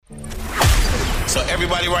So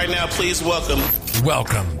everybody right now, please welcome.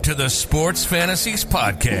 Welcome to the Sports Fantasies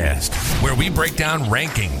Podcast, where we break down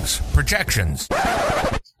rankings, projections.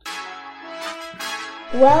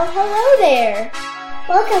 Well, hello there.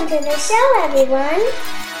 Welcome to the show, everyone.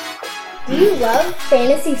 Do you love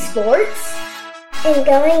fantasy sports and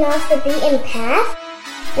going off the beaten path?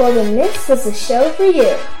 Well, then this is the show for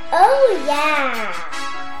you. Oh, yeah.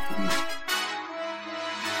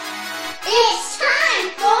 It's time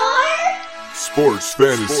for Sports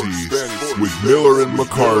Fantasies with Miller and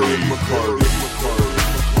McCarty.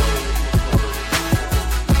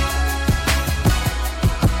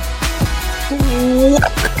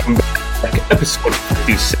 Welcome back. Episode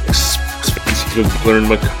 56. Sports Fantasies with Miller and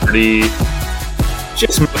McCarty.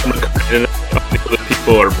 Just McCarty and all the other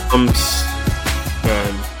people are bums.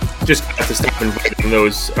 Just have to stop inviting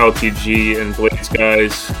those LTG and Blades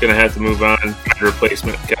guys. Gonna have to move on, find a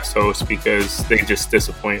replacement guest host because they just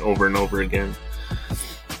disappoint over and over again.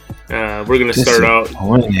 We're gonna start out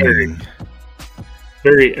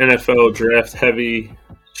very NFL draft heavy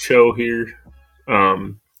show here.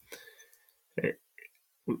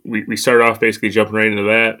 We start off basically jumping right into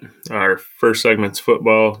that. Our first segment's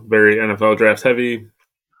football, very NFL draft heavy.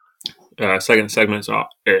 Second segment's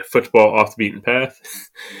football off the beaten path.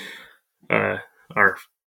 Our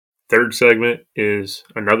third segment is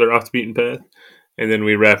another off the beaten path, and then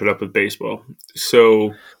we wrap it up with baseball.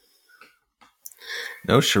 So,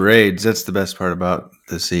 no charades. That's the best part about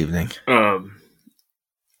this evening. I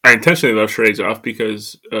intentionally left charades off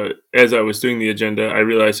because as I was doing the agenda, I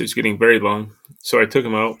realized it's getting very long, so I took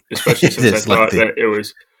them out. Especially since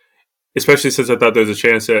I thought there was a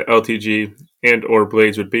chance that LTG and or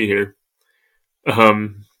Blades would be here.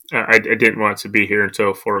 I didn't want to be here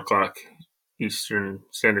until 4:00 Eastern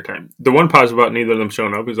Standard Time. The one positive about neither of them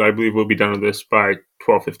showing up is I believe we'll be done with this by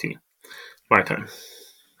 12:15 my time.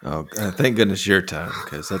 Oh, thank goodness your time,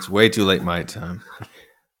 because that's way too late my time.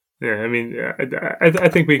 Yeah, I mean, I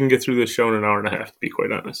think we can get through this show in an hour and a half, to be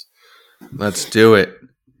quite honest. Let's do it.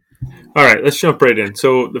 All right, let's jump right in.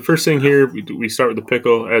 So the first thing here, we start with the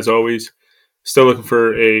pickle, as always. Still looking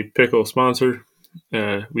for a pickle sponsor.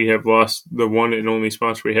 We have lost the one and only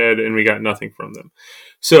sponsor we had, and we got nothing from them.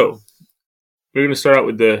 So we're going to start out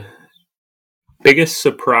with the biggest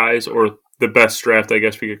surprise, or the best draft, I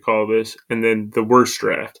guess we could call this, and then the worst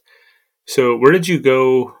draft. So where did you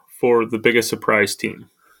go for the biggest surprise team?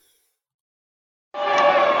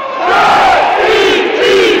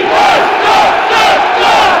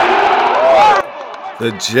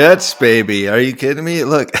 The Jets, baby. Are you kidding me?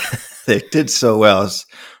 Look, they did so well. I was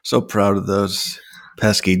so proud of those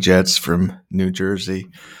pesky Jets from New Jersey.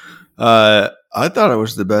 I thought it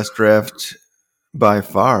was the best draft by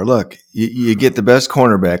far. Look, you get the best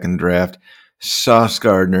cornerback in the draft, Sauce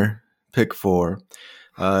Gardner, pick 4.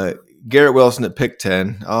 Garrett Wilson at pick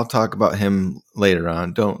 10. I'll talk about him later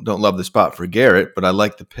on. Don't love the spot for Garrett, but I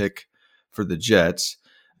like the pick for the Jets.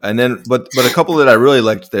 And then, but a couple that I really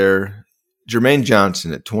liked there, Jermaine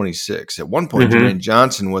Johnson at 26. At one point, Jermaine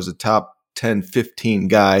Johnson was a top 10, 15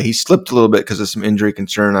 guy. He slipped a little bit because of some injury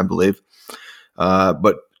concern, I believe.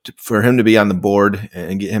 But for him to be on the board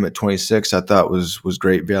and get him at 26, I thought was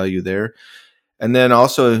great value there. And then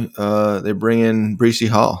also they bring in Breece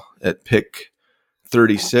Hall at pick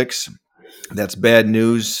 36. That's bad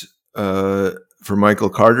news for Michael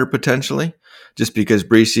Carter potentially, just because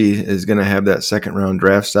Breece is going to have that second-round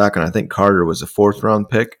draft stock, and I think Carter was a fourth-round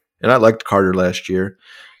pick. And I liked Carter last year.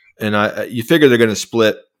 And you figure they're going to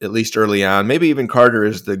split at least early on. Maybe even Carter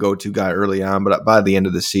is the go-to guy early on, but by the end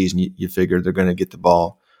of the season, you figure they're going to get the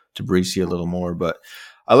ball to Breece a little more. But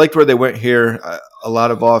I liked where they went here. A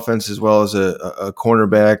lot of offense as well as a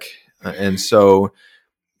cornerback. And so,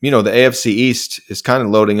 the AFC East is kind of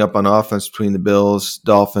loading up on offense between the Bills,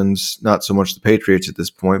 Dolphins, not so much the Patriots at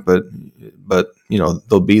this point, but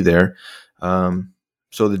they'll be there.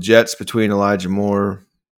 So the Jets between Elijah Moore,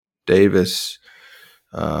 Davis,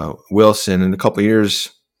 Wilson, in a couple of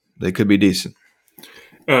years, they could be decent.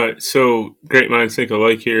 So great minds think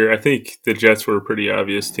alike here. I think the Jets were a pretty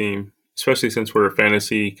obvious team, especially since we're a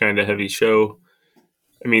fantasy kind of heavy show.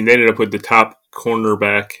 I mean, they ended up with the top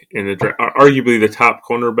cornerback in the draft, arguably the top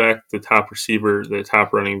cornerback, the top receiver, the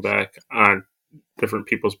top running back on different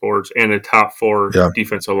people's boards, and the top 4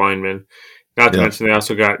 defensive linemen. Not to mention they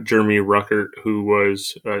also got Jeremy Ruckert, who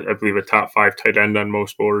was, I believe, a top 5 tight end on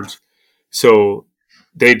most boards. So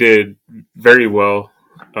they did very well.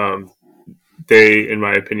 They, in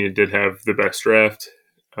my opinion, did have the best draft.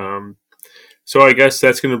 So I guess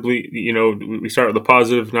that's going to be, we start with the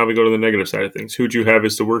positive. Now we go to the negative side of things. Who would you have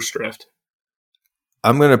as the worst draft?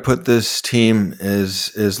 I'm going to put this team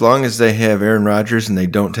as long as they have Aaron Rodgers and they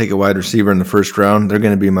don't take a wide receiver in the first round, they're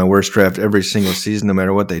going to be my worst draft every single season, no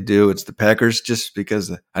matter what they do. It's the Packers, just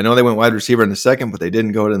because I know they went wide receiver in the second, but they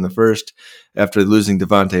didn't go it in the first after losing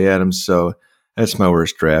Devontae Adams. So that's my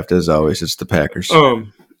worst draft, as always. It's the Packers.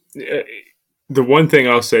 The one thing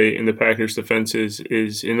I'll say in the Packers' defense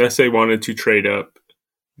is unless they wanted to trade up,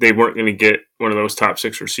 they weren't going to get one of those top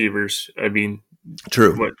 6 receivers. I mean,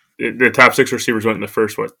 true. The top 6 receivers went in the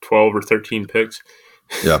first 12 or 13 picks,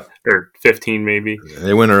 yeah, or 15 maybe.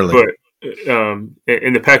 They went early, but and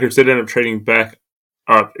the Packers did end up trading back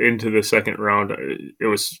up into the second round. It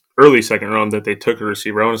was early second round that they took a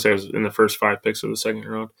receiver. I want to say it was in the first 5 picks of the second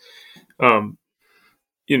round.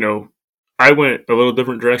 I went a little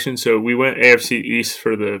different direction, so we went AFC East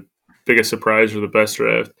for the biggest surprise or the best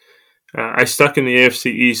draft. I stuck in the AFC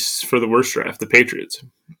East for the worst draft, the Patriots.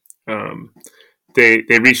 They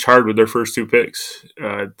reached hard with their first 2 picks.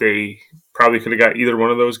 They probably could have got either one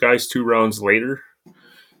of those guys 2 rounds later.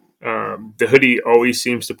 The hoodie always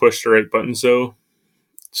seems to push the right buttons, though.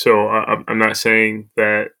 So I'm not saying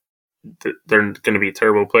that they're going to be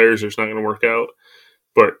terrible players. It's not going to work out.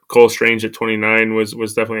 But Cole Strange at 29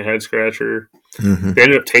 was definitely a head scratcher. Mm-hmm. They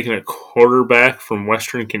ended up taking a quarterback from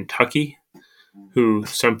Western Kentucky, who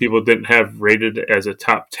some people didn't have rated as a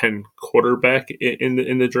top 10 quarterback in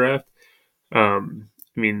the draft. I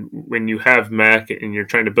mean, when you have Mac and you're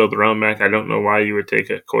trying to build around Mac, I don't know why you would take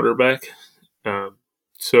a quarterback.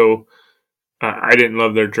 So I didn't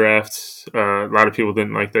love their drafts. A lot of people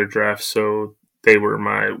didn't like their drafts, so they were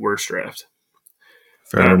my worst draft.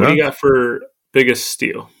 What do you got for biggest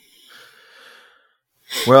steal?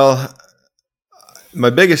 Well, my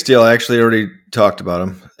biggest steal, I actually already talked about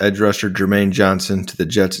him. Edge rusher Jermaine Johnson to the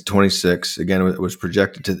Jets at 26. Again, it was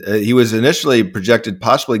projected to. He was initially projected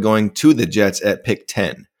possibly going to the Jets at pick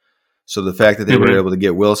 10. So the fact that they were able to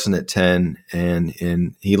get Wilson at 10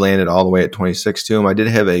 and he landed all the way at 26 to him. I did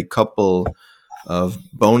have a couple of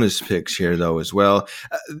bonus picks here though as well.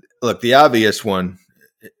 Look, the obvious one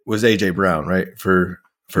was AJ Brown, right? For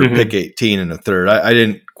pick 18 and a third. I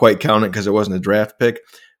didn't quite count it because it wasn't a draft pick,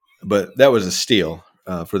 but that was a steal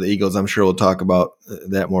for the Eagles. I'm sure we'll talk about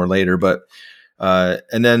that more later. But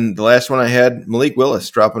and then the last one I had, Malik Willis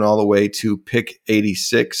dropping all the way to pick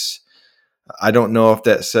 86. I don't know if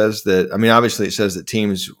that says that. I mean, obviously it says that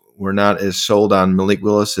teams were not as sold on Malik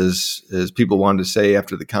Willis as people wanted to say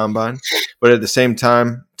after the combine. But at the same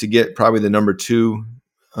time, to get probably the number 2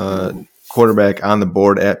 quarterback on the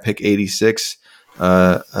board at pick 86,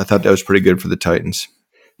 I thought that was pretty good for the Titans.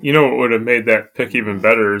 You know what would have made that pick even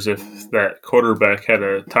better is if that quarterback had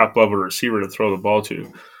a top-level receiver to throw the ball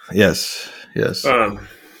to. Yes.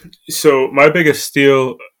 So my biggest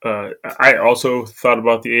steal, I also thought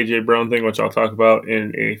about the A.J. Brown thing, which I'll talk about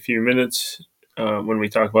in a few minutes when we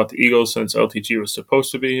talk about the Eagles, since LTG was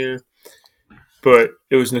supposed to be here. But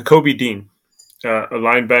it was Nakobe Dean, a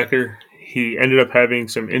linebacker. He ended up having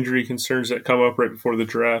some injury concerns that come up right before the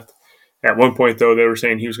draft. At one point, though, they were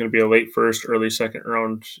saying he was going to be a late first, early second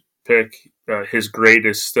round pick. His grade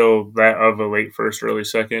is still that of a late first, early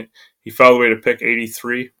second. He fell away to pick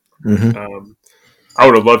 83. Mm-hmm. I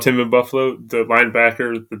would have loved him in Buffalo. The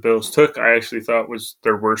linebacker the Bills took, I actually thought was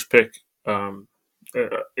their worst pick in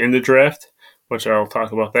the draft, which I'll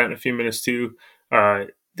talk about that in a few minutes too.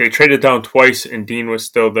 They traded down twice, and Dean was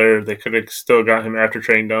still there. They could have still got him after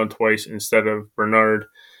trading down twice instead of Bernard.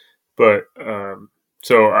 But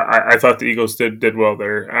so I thought the Eagles did well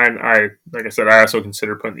there. And like I said, I also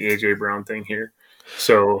consider putting the A.J. Brown thing here.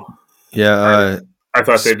 So yeah, I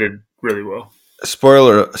thought they did really well.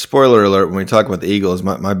 Spoiler alert, when we talk about the Eagles,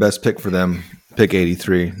 my best pick for them, pick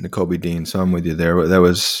 83, Nakobe Dean. So I'm with you there. That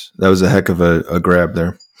was a heck of a grab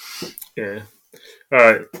there. Yeah.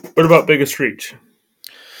 What about biggest reach?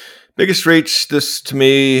 Biggest reach, this to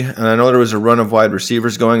me, and I know there was a run of wide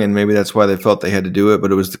receivers going, and maybe that's why they felt they had to do it,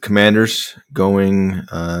 but it was the Commanders going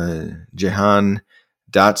Jahan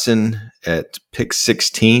Dotson at pick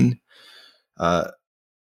 16.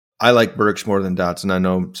 I like Burks more than Dotson. I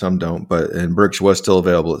know some don't, and Burks was still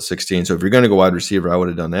available at 16. So if you're going to go wide receiver, I would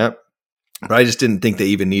have done that. But I just didn't think they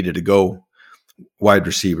even needed to go wide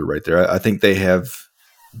receiver right there. I think they have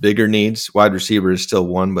bigger needs. Wide receiver is still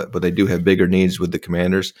one, but they do have bigger needs with the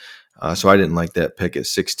Commanders. So I didn't like that pick at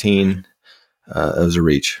 16. It was a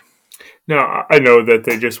reach. Now, I know that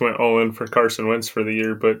they just went all in for Carson Wentz for the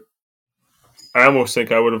year, but I almost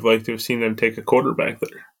think I would have liked to have seen them take a quarterback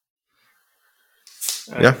there.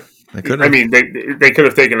 Yeah, they could have. I mean, they could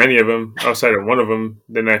have taken any of them outside of one of them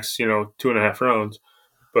the next, 2.5 rounds.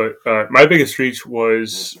 But my biggest reach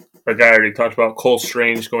was a guy I already talked about, Cole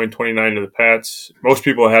Strange, going 29 to the Pats. Most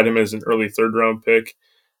people had him as an early third-round pick.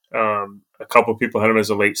 A couple people had him as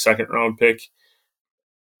a late second-round pick.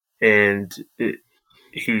 And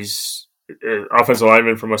he's an offensive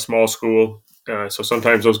lineman from a small school. So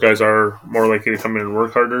sometimes those guys are more likely to come in and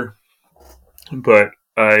work harder. But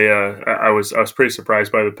I was pretty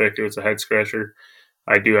surprised by the pick. It was a head-scratcher.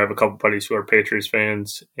 I do have a couple buddies who are Patriots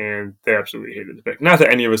fans, and they absolutely hated the pick. Not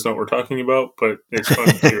that any of us know what we're talking about, but it's fun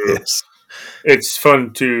to Yes. it's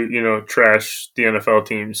fun to trash the NFL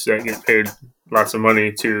teams that get paid lots of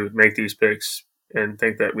money to make these picks and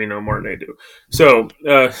think that we know more than they do. So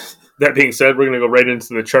that being said, we're going to go right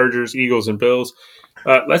into the Chargers, Eagles, and Bills.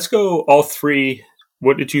 Let's go all three.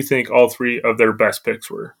 What did you think all three of their best picks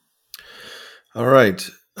were? All right.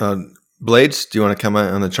 Blades, do you want to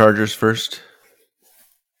comment on the Chargers first?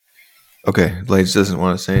 Okay, Blades doesn't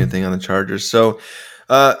want to say anything on the Chargers. So,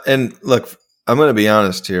 and look, I'm going to be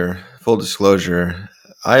honest here. Full disclosure,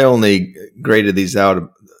 I only graded these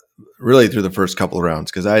out really through the first couple of rounds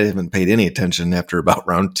because I haven't paid any attention after about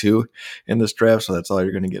round 2 in this draft, so that's all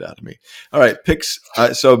you're going to get out of me. All right, picks.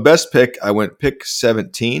 So best pick, I went pick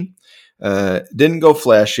 17. Didn't go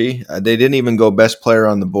flashy. They didn't even go best player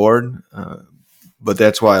on the board, but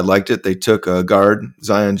that's why I liked it. They took a guard,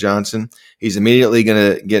 Zion Johnson. He's immediately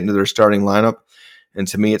going to get into their starting lineup, and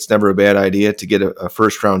to me, it's never a bad idea to get a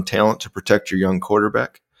first-round talent to protect your young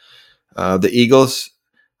quarterback. The Eagles,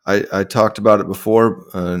 I talked about it before.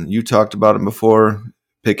 You talked about it before.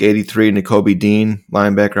 Pick 83, Nakobe Dean,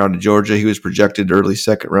 linebacker out of Georgia. He was projected early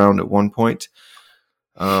second round at one point.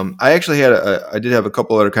 I actually I did have a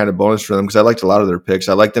couple other kind of bonus for them because I liked a lot of their picks.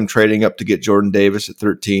 I liked them trading up to get Jordan Davis at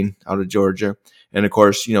 13 out of Georgia. And of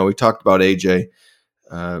course, we talked about AJ,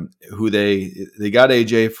 who they got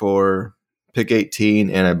AJ for pick 18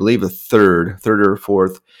 and I believe a third or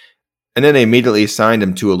fourth. And then they immediately signed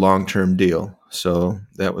him to a long-term deal. So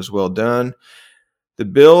that was well done. The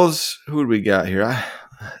Bills, who did we got here?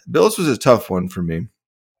 Bills was a tough one for me.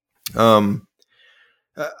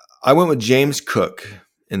 I went with James Cook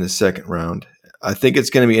in the second round. I think it's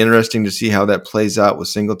going to be interesting to see how that plays out with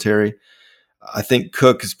Singletary. I think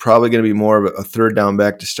Cook is probably going to be more of a third down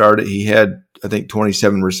back to start it. He had, I think,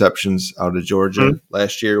 27 receptions out of Georgia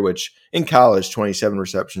last year, which in college, 27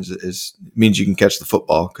 receptions means you can catch the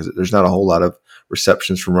football because there's not a whole lot of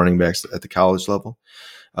receptions from running backs at the college level.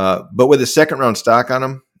 But with a second-round stock on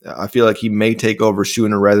him, I feel like he may take over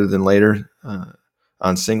sooner rather than later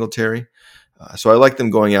on Singletary. So I like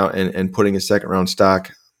them going out and putting a second-round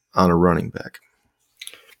stock on a running back.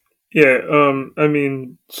 Yeah,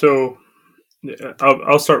 so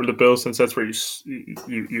I'll start with the Bills since that's where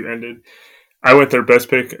you ended. I went their best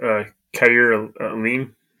pick, Khair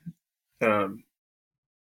Alim.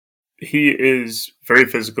 He is very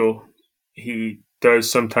physical. He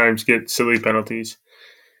does sometimes get silly penalties,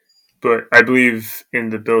 but I believe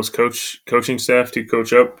in the Bills coaching staff to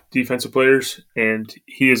coach up defensive players, and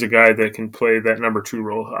he is a guy that can play that number 2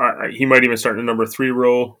 role. He might even start in the number 3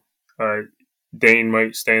 role. Dane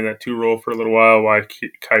might stay in that 2 role for a little while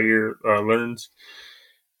Khair learns.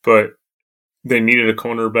 But they needed a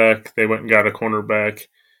cornerback. They went and got a cornerback.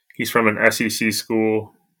 He's from an SEC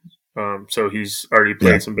school, so he's already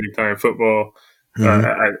played some big-time football.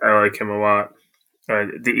 I like him a lot.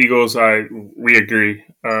 The Eagles, we agree.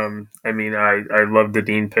 I love the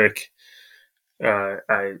Dean pick.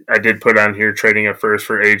 I did put on here trading at first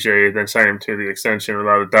for AJ, then sign him to the extension.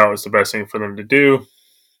 Without a doubt, was the best thing for them to do.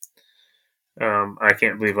 I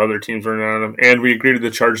can't believe other teams were on him. And we agreed with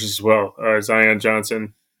the Chargers as well. Zion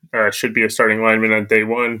Johnson should be a starting lineman on day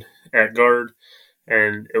 1 at guard,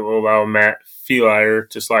 and it will allow Matt Feilier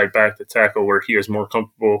to slide back to tackle where he is more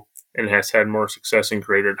comfortable and has had more success and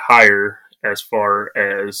graded higher as far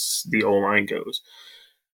as the O-line goes.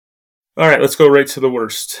 All right, let's go right to the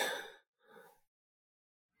worst.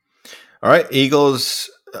 All right, Eagles.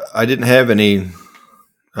 I didn't have any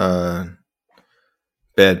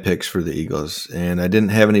bad picks for the Eagles, and I didn't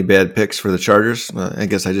have any bad picks for the Chargers. I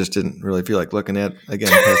guess I just didn't really feel like looking at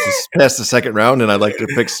past the second round, and I liked their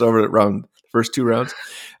picks over the first 2 rounds.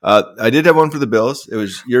 I did have one for the Bills. It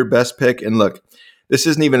was your best pick, and look, this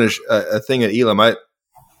isn't even a thing at Elam.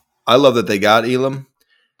 I love that they got Elam.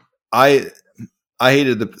 I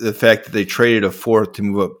hated the fact that they traded a 4th to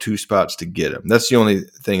move up 2 spots to get him. That's the only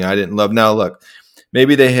thing I didn't love. Now, look,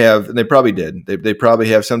 maybe they have, and they probably did. They probably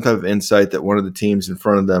have some type of insight that one of the teams in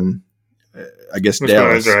front of them, I guess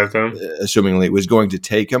Dallas, assumingly, was going to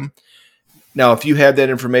take him. Now, if you have that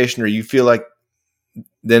information or you feel like,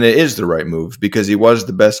 then it is the right move because he was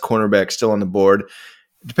the best cornerback still on the board.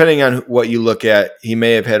 depending on what you look at, he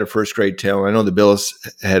may have had a first grade talent. I know the Bills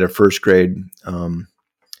had a first grade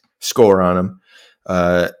score on him.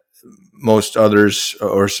 Most others,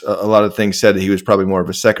 or a lot of things, said that he was probably more of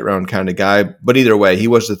a second round kind of guy. But either way, he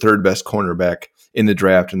was the third best cornerback in the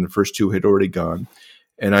draft, and the first two had already gone.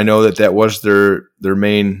 And I know that was their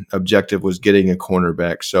main objective, was getting a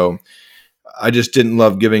cornerback. So I just didn't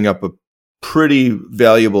love giving up a pretty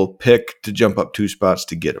valuable pick to jump up 2 spots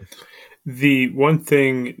to get him. The one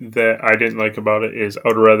thing that I didn't like about it is I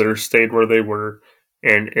would rather stayed where they were,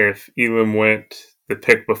 and if Elam went the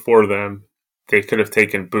pick before them, they could have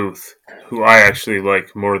taken Booth, who I actually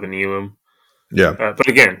like more than Elam. Yeah. But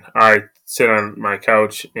again, I sit on my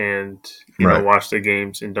couch and watch the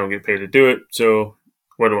games and don't get paid to do it. So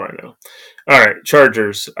what do I know? All right,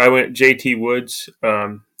 Chargers. I went JT Woods.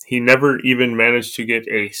 He never even managed to get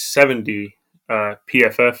a 70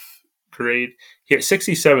 PFF grade. He had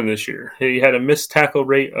 67 this year. He had a missed tackle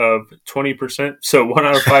rate of 20%. So 1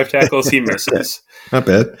 out of 5 tackles he misses. Not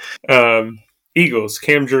bad. Eagles,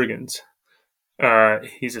 Cam Jurgens.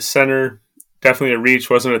 He's a center. Definitely a reach.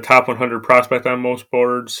 Wasn't a top 100 prospect on most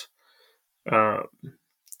boards.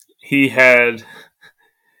 He had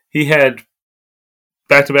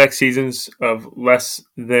back-to-back seasons of less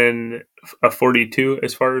than a 42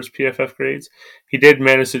 as far as PFF grades. He did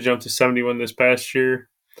manage to jump to 71 this past year,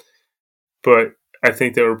 but I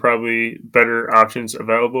think there were probably better options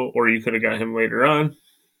available, or you could have got him later on.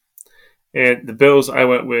 And the Bills, I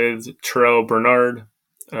went with Terrell Bernard.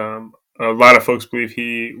 A lot of folks believe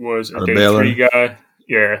he was a day 3 guy.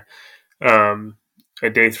 Yeah. A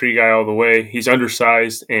day 3 guy all the way. He's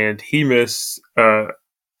undersized, and he missed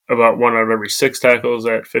about 1 out of every 6 tackles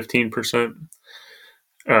at 15%.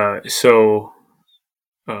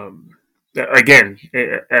 Again,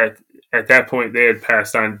 at that point, they had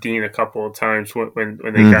passed on Dean a couple of times when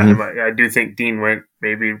they got him. I do think Dean went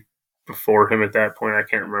maybe before him at that point. I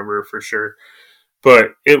can't remember for sure.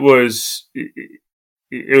 But it was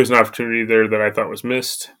an opportunity there that I thought was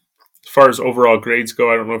missed. As far as overall grades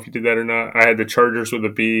go, I don't know if you did that or not. I had the Chargers with a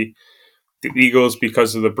B. The Eagles,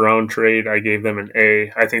 because of the Brown trade, I gave them an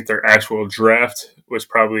A. I think their actual draft was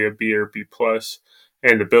probably a B or B+.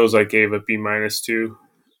 And the Bills, I gave a B- too.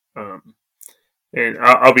 And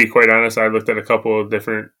I'll be quite honest, I looked at a couple of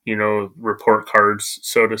different, report cards,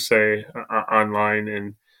 so to say, online.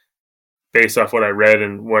 And based off what I read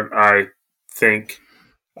and what I think,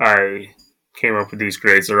 I came up with these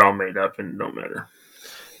grades. They're all made up and don't matter.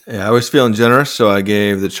 Yeah, I was feeling generous, so I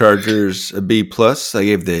gave the Chargers a B+. I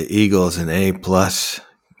gave the Eagles an A+.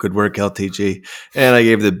 Good work, LTG. And I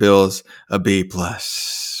gave the Bills a B+.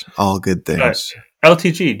 All good things.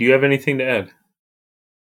 LTG, do you have anything to add?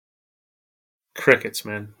 Crickets,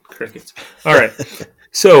 man. Crickets. All right.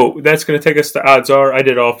 So that's going to take us to odds are. I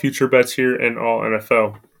did all future bets here and all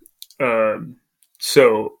NFL.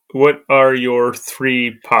 So what are your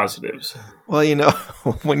 3 positives? Well,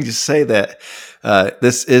 when you say that,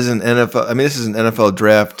 this is an NFL. I mean, this is an NFL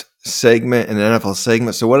draft segment and an NFL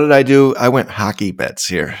segment. So what did I do? I went hockey bets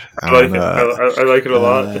here. I like it. I like it a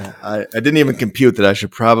lot. I didn't even compute that I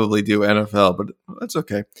should probably do NFL, but that's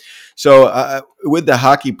okay. So with the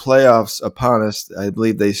hockey playoffs upon us, I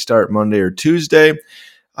believe they start Monday or Tuesday.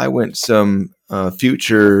 I went some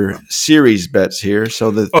future series bets here.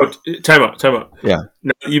 So time out. Yeah.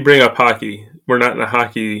 Now you bring up hockey. We're not in a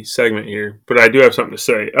hockey segment here, but I do have something to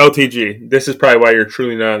say. LTG, this is probably why you're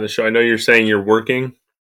truly not on the show. I know you're saying you're working,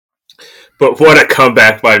 but what a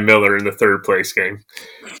comeback by Miller in the 3rd place game.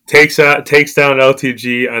 Takes down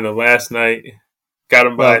LTG on the last night. Got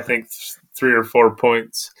him by, I think, 3 or 4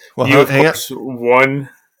 points. Well, you, of course, won.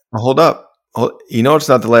 Hold up. It's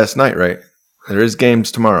not the last night, right? There is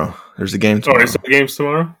games tomorrow. There's a game tomorrow. Oh, is there games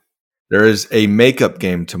tomorrow? There is a makeup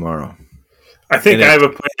game tomorrow. I think I have a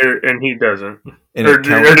player, and he doesn't.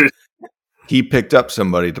 He picked up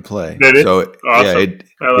somebody to play. Did it? So, awesome.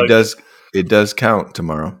 Yeah, it does count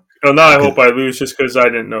tomorrow. Oh, now I hope I lose just because I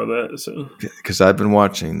didn't know that. Because I've been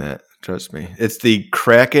watching that. Trust me. It's the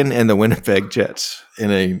Kraken and the Winnipeg Jets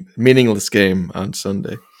in a meaningless game on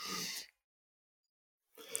Sunday.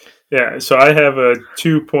 Yeah, so I have a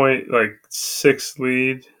 2.6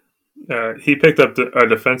 lead. He picked up a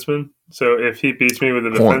defenseman, so if he beats me with a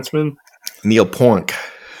defenseman, Neil Poink.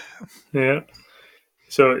 Yeah.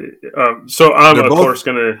 So I'm of course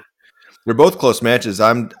gonna. They're both close matches.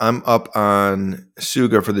 I'm up on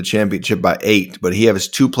Suga for the championship by 8, but he has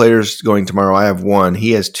 2 players going tomorrow. I have 1.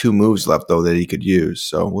 He has 2 moves left though that he could use.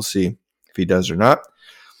 So we'll see if he does or not.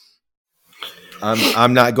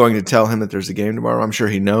 I'm not going to tell him that there's a game tomorrow. I'm sure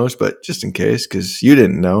he knows, but just in case, because you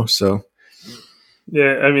didn't know. So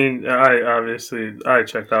yeah, I mean, I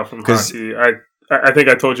checked out from hockey. I think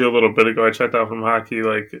I told you a little bit ago. I checked out from hockey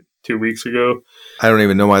like 2 weeks ago. I don't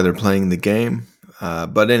even know why they're playing the game.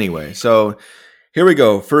 But anyway, so here we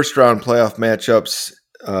go. First round playoff matchups.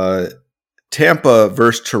 Tampa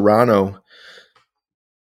versus Toronto.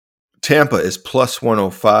 Tampa is plus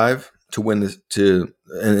 105 to win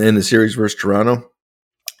in the series versus Toronto.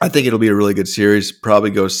 I think it'll be a really good series. Probably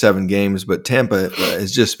goes 7 games, but Tampa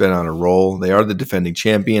has just been on a roll. They are the defending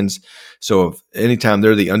champions. So if anytime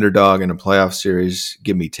they're the underdog in a playoff series,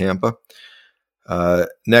 give me Tampa.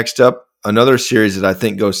 Next up, another series that I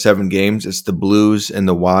think goes 7 games. It's the Blues and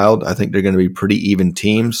the Wild. I think they're going to be pretty even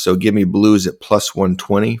teams. So give me Blues at plus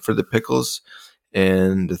 120 for the Pickles.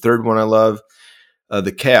 And the third one I love,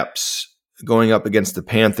 the Caps going up against the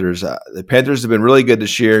Panthers. The Panthers have been really good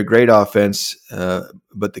this year, great offense,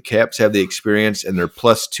 but the Caps have the experience, and they're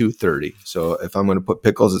plus 230. So if I'm going to put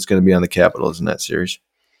Pickles, it's going to be on the Capitals in that series.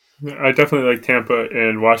 I definitely like Tampa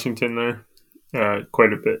and Washington there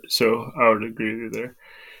quite a bit, so I would agree with you there.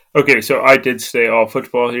 Okay, so I did stay all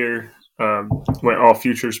football here, went all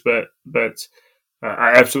futures bets.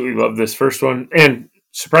 I absolutely love this first one, and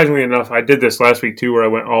surprisingly enough, I did this last week too, where I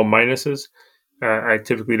went all minuses. I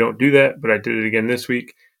typically don't do that, but I did it again this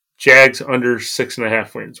week. Jags under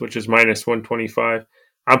 6.5 wins, which is minus 125.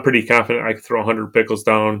 I'm pretty confident I could throw 100 pickles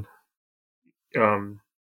down, or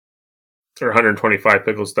 125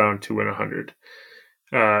 pickles down to win 100.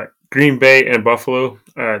 Green Bay and Buffalo,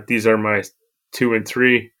 these are my 2 and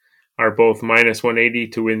 3, are both minus 180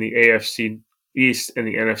 to win the AFC East and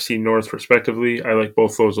the NFC North, respectively. I like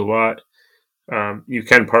both those a lot. You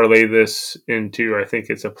can parlay this into, I think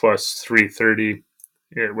it's a plus 330,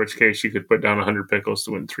 in which case you could put down 100 pickles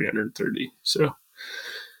to win 330. So,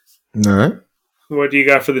 All right. What do you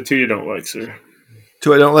got for the 2 you don't like, sir?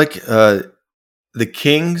 2 I don't like. The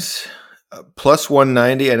Kings, plus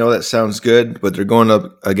 190. I know that sounds good, but they're going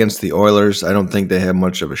up against the Oilers. I don't think they have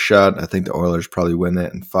much of a shot. I think the Oilers probably win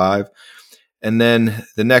that in 5. And then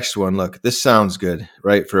the next one, look, this sounds good,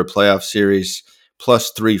 right, for a playoff series.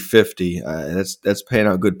 Plus 350. That's paying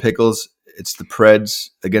out good pickles. It's the Preds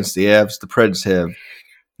against the Avs. The Preds have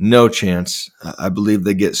no chance. I believe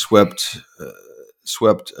they get swept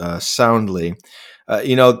soundly.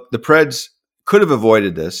 The Preds could have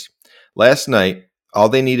avoided this. Last night, all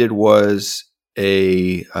they needed was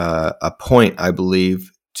a point, I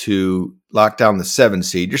believe, to lock down the 7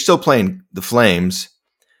 seed. You're still playing the Flames,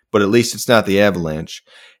 but at least it's not the Avalanche.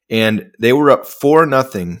 And they were up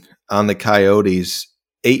 4-0 on the Coyotes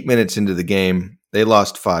 8 minutes into the game. They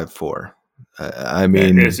lost 5-4. I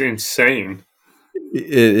mean, it is insane. It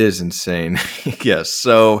is insane. Yes.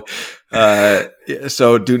 So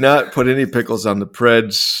do not put any pickles on the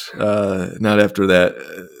Preds. Not after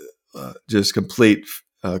that just complete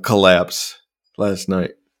collapse last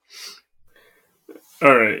night.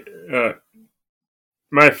 All right.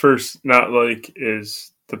 My first not like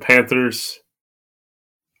is the Panthers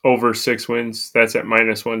over 6 wins. That's at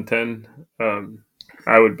minus 110.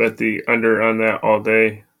 I would bet the under on that all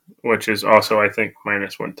day, which is also, I think,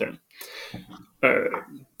 minus 110.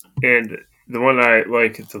 And the one I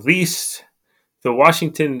like the least, the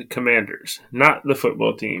Washington Commanders, not the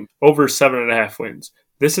football team, over 7.5 wins.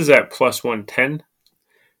 This is at plus 110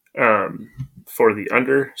 for the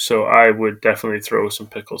under, so I would definitely throw some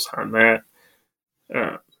pickles on that.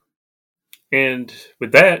 And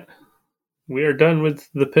with that, we are done with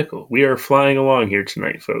the pickle. We are flying along here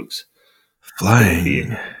tonight, folks.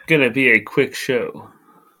 Flying. Gonna be a quick show.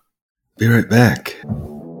 Be right back.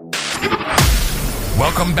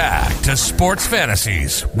 Welcome back to Sports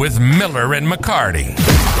Fantasies with Miller and McCarty.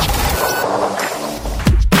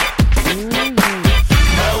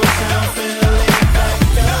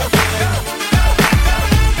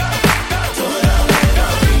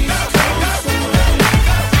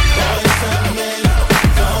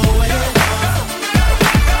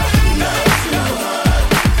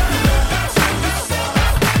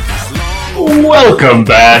 Welcome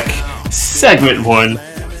back. Segment 1,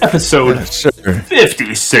 episode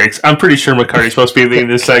 56. I'm pretty sure McCarty's supposed to be leading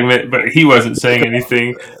this segment, but he wasn't saying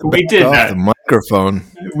anything. We did not. The microphone.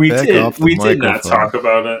 We did not talk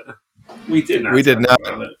about it. We did not.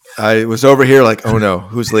 I was over here like, oh no,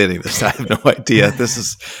 who's leading this? I have no idea. This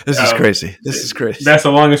is crazy. This is crazy. That's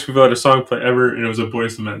the longest we've let a song play ever, and it was a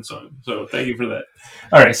Boyz II Men song. So thank you for that.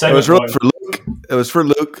 All right, it was really for Luke. It was for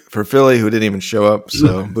Luke, for Philly, who didn't even show up.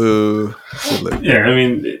 So boo. Yeah, I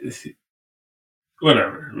mean,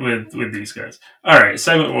 whatever with these guys. All right,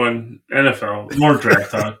 segment 1, NFL, more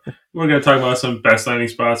draft talk. We're going to talk about some best landing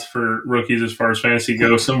spots for rookies as far as fantasy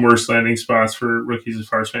goes, some worst landing spots for rookies as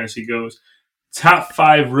far as fantasy goes. Top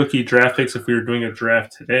 5 rookie draft picks if we were doing a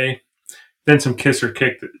draft today. then some kiss or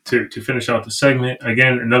kick to finish out the segment.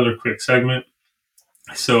 Again, another quick segment.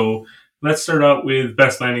 So let's start out with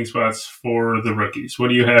best landing spots for the rookies. What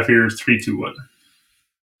do you have here? 3, 2, 1.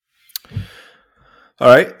 All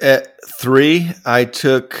right. At 3, I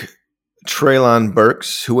took Treylon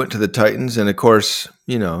Burks, who went to the Titans. And of course,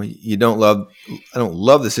 I don't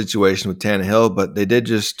love the situation with Tannehill, but they did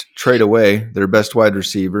just trade away their best wide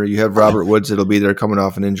receiver. You have Robert Woods that'll be there coming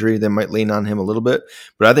off an injury. They might lean on him a little bit,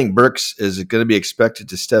 but I think Burks is going to be expected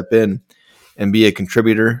to step in and be a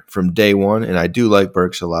contributor from day one. And I do like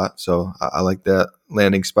Burks a lot. So I like that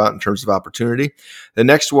landing spot in terms of opportunity. The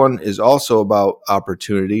next one is also about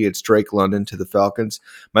opportunity. It's Drake London to the Falcons.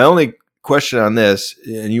 My only question on this,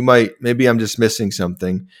 and maybe I'm just missing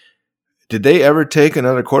something. Did they ever take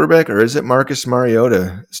another quarterback, or is it Marcus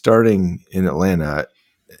Mariota starting in Atlanta?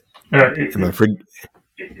 They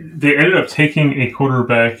ended up taking a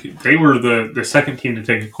quarterback. They were the second team to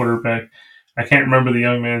take a quarterback. I can't remember the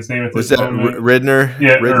young man's name at this moment. Was that Ridner?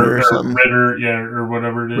 Yeah, Ridner or something? Ridder, yeah, or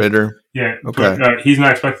whatever it is. Ridder. Yeah, okay. But he's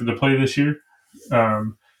not expected to play this year.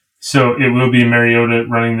 So it will be Mariota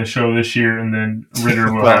running the show this year, and then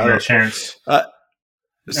Ridder will have that chance.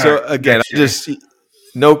 Again,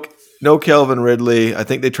 no Calvin Ridley. I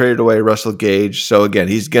think they traded away Russell Gage. So again,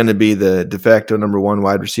 he's going to be the de facto number 1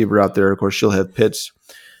 wide receiver out there. Of course, she'll have Pitts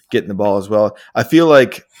getting the ball as well. I feel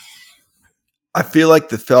like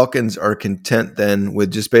the Falcons are content then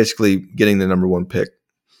with just basically getting the number 1 pick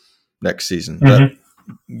next season.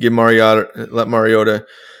 Mm-hmm. Let Mariota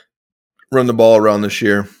run the ball around this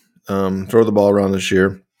year, throw the ball around this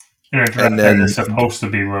year. And then it's supposed to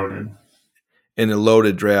be loaded. In a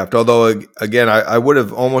loaded draft. Although, again, I would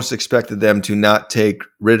have almost expected them to not take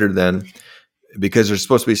Ridder then, because there's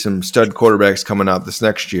supposed to be some stud quarterbacks coming out this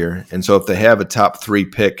next year. And so if they have a top 3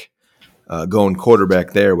 pick going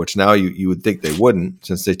quarterback there, which now you would think they wouldn't,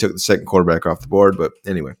 since they took the second quarterback off the board. But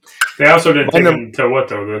anyway. They also didn't take him to what,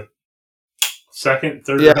 though? The second,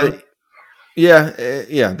 third? Yeah.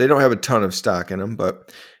 They don't have a ton of stock in them.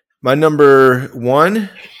 But my number 1,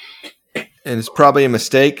 and it's probably a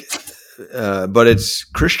mistake, but it's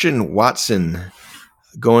Christian Watson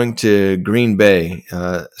going to Green Bay,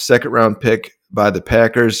 second round pick by the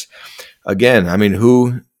Packers. Again, I mean,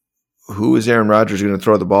 who is Aaron Rodgers going to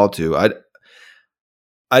throw the ball to?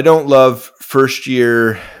 I don't love first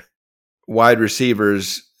year wide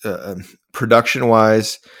receivers production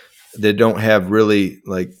wise. They don't have really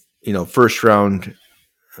first round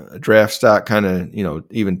draft stock, kind of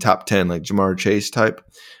even top 10 like Jamar Chase type.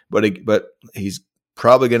 But he's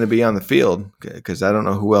probably going to be on the field because I don't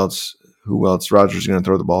know who else Rodgers is going to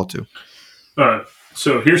throw the ball to.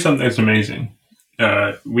 So here's something that's amazing.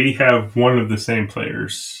 We have one of the same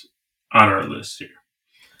players on our list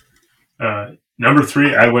here. Number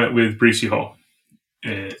 3, I went with Breece Hall.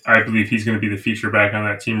 I believe he's going to be the feature back on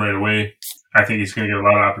that team right away. I think he's going to get a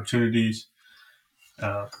lot of opportunities.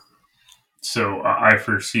 So I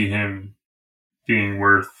foresee him being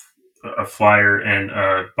worth a flyer and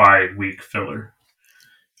a bye-week filler.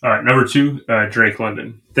 Number 2, Drake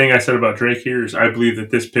London. The thing I said about Drake here is I believe that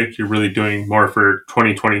this pick you're really doing more for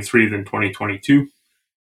 2023 than 2022.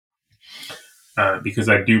 Because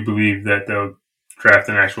I do believe that they'll draft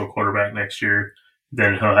an actual quarterback next year.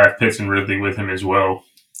 Then he'll have Pitts and Ridley with him as well,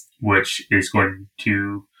 which is going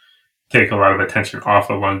to take a lot of attention off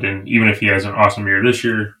of London. Even if he has an awesome year this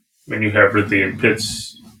year, when you have Ridley and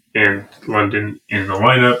Pitts and London in the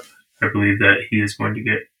lineup, I believe that he is going to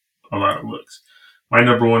get a lot of looks. My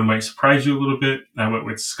number 1 might surprise you a little bit. I went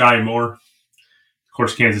with Sky Moore. Of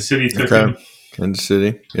course, Kansas City took him. Kansas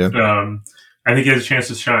City, yeah. I think he has a chance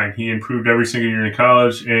to shine. He improved every single year in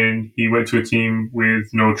college, and he went to a team with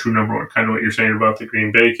no true number 1. Kind of what you're saying about the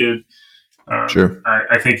Green Bay kid. Sure.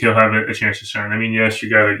 I think he'll have a chance to shine. I mean, yes,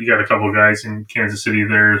 you got a couple of guys in Kansas City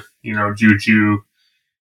there. Juju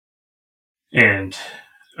and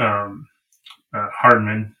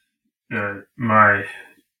Hardman. My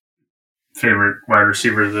favorite wide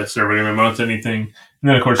receiver that's ever going to amount to anything. And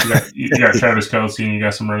then, of course, you got Travis Kelce and you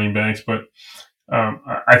got some running backs. But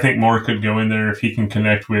I think Moore could go in there if he can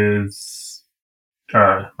connect with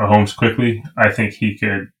Mahomes quickly. I think he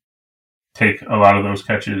could take a lot of those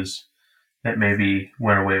catches that maybe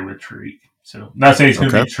went away with Tariq. So, not saying he's going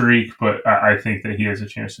to be Tariq, but I think that he has a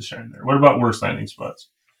chance to shine there. What about worst landing spots?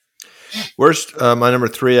 Worst, my number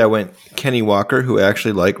 3, I went Kenny Walker, who I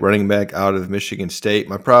actually like, running back out of Michigan State.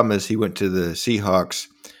 My problem is he went to the Seahawks.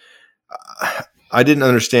 I didn't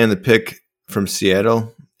understand the pick from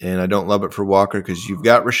Seattle, and I don't love it for Walker because you've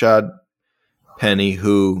got Rashad Penny,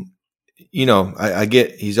 who, I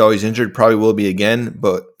get he's always injured, probably will be again,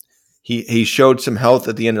 but he showed some health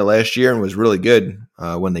at the end of last year and was really good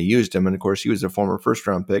when they used him. And, of course, he was a former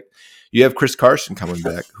first-round pick. You have Chris Carson coming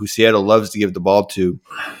back, who Seattle loves to give the ball to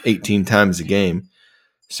 18 times a game.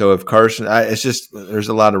 So if Carson – it's just there's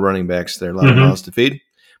a lot of running backs there, a lot of mouths to feed.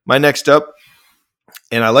 My next up,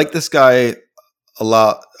 and I like this guy a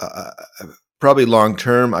lot probably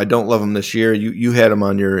long-term. I don't love him this year. You had him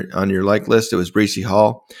on your like list. It was Breece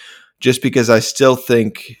Hall. Just because I still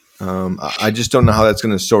think I just don't know how that's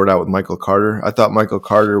going to sort out with Michael Carter. I thought Michael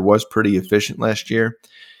Carter was pretty efficient last year.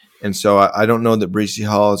 And so I don't know that Breece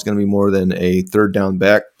Hall is going to be more than a third down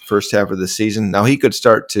back first half of the season. Now, he could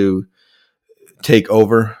start to take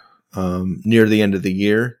over near the end of the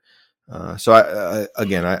year. So,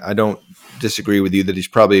 I don't disagree with you that he's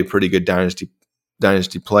probably a pretty good dynasty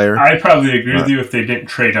player. I probably agree with you if they didn't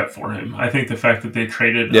trade up for him. I think the fact that they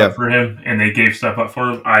traded up for him and they gave stuff up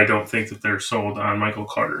for him, I don't think that they're sold on Michael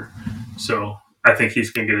Carter. So I think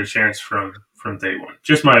he's going to get a chance from day one.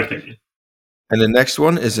 Just my opinion. And the next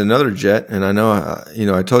one is another Jet, and I know,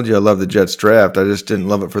 I told you I love the Jets draft. I just didn't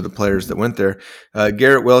love it for the players that went there.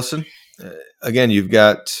 Garrett Wilson. Again, you've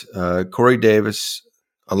got Corey Davis,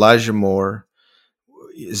 Elijah Moore.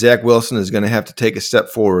 Zach Wilson is going to have to take a step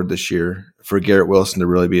forward this year for Garrett Wilson to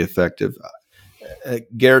really be effective.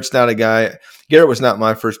 Garrett's not a guy. Garrett was not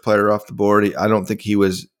my first player off the board. I don't think he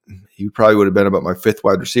was. He probably would have been about my fifth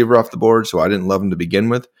wide receiver off the board, so I didn't love him to begin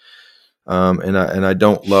with. And I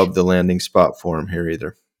don't love the landing spot for him here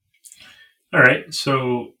either. All right,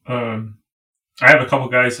 so I have a couple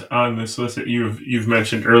guys on this list that you've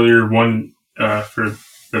mentioned earlier. One for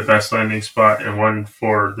the best landing spot and one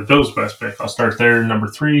for the Bills' best pick. I'll start there. Number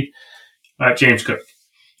 3, James Cook.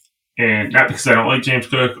 And not because I don't like James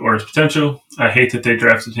Cook or his potential. I hate that they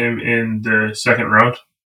drafted him in the second round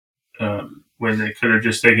when they could have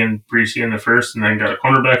just taken Breece in the first and then got a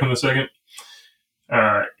cornerback in the second.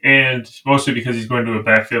 And mostly because he's going to a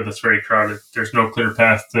backfield that's very crowded. There's no clear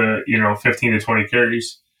path to 15 to 20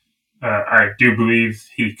 carries. I do believe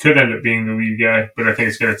he could end up being the lead guy, but I think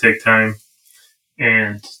it's going to take time.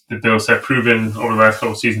 And the Bills have proven over the last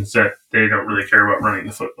couple of seasons that they don't really care about running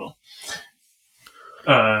the football.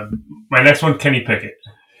 My next one, Kenny Pickett.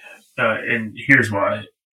 And here's why.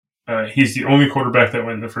 He's the only quarterback that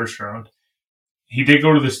went in the first round. He did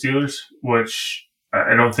go to the Steelers, which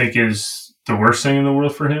I don't think is the worst thing in the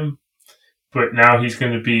world for him. But now he's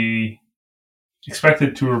going to be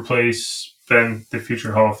expected to replace Ben, the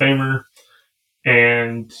future Hall of Famer.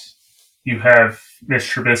 And you have Mitch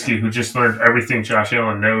Trubisky, who just learned everything Josh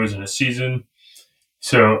Allen knows in a season.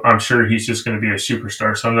 So I'm sure he's just going to be a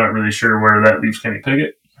superstar. So I'm not really sure where that leaves Kenny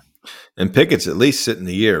Pickett. And Pickett's at least sitting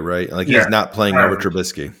the year, right? Like he's not playing over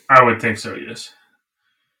Trubisky. I would think so, yes.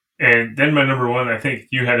 And then my number 1, I think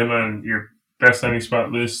you had him on your best landing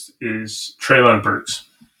spot list, is Treylon Burks.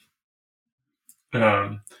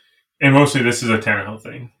 And mostly this is a Tannehill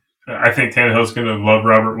thing. I think Tannehill's going to love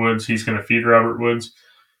Robert Woods. He's going to feed Robert Woods.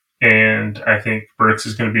 And I think Burks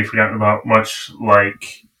is going to be forgotten about, much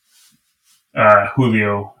like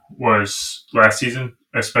Julio was last season,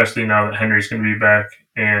 especially now that Henry's going to be back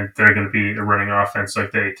and they're going to be a running offense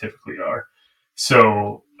like they typically are.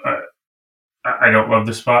 So I don't love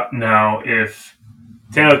the spot. Now, if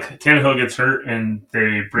Tannehill gets hurt and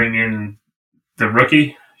they bring in the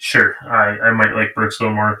rookie, sure, I might like Burks a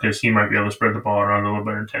little more because he might be able to spread the ball around a little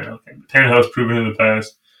better than Tannehill can. Tannehill's proven in the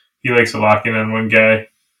past he likes to lock in on one guy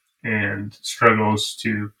and struggles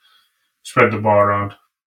to spread the ball around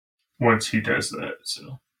once he does that.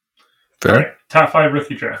 So, fair. Right, top 5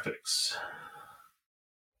 rookie draft picks.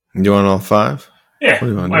 You want all 5? Yeah,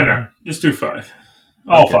 why not? Just do 5.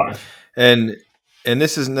 All 5. And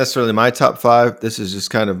this isn't necessarily my top 5. This is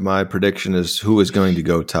just kind of my prediction as who is going to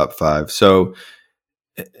go top 5. So,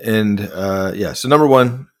 so number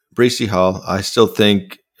 1, Breece Hall. I still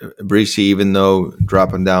think Breece, even though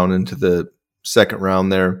dropping down into the second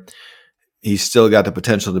round there, he's still got the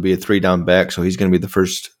potential to be a 3-down back. So he's going to be the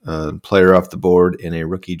first player off the board in a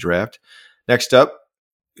rookie draft. Next up,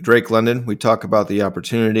 Drake London. We talk about the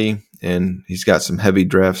opportunity, and he's got some heavy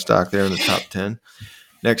draft stock there in the top 10.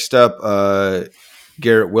 Next up,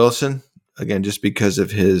 Garrett Wilson, again, just because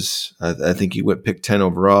of his, I think he went pick 10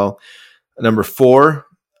 overall. Number 4,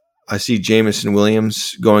 I see Jameson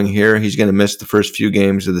Williams going here. He's going to miss the first few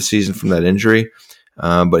games of the season from that injury,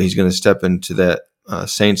 but he's going to step into that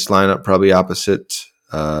Saints lineup, probably opposite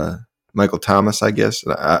Michael Thomas, I guess.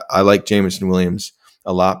 I like Jameson Williams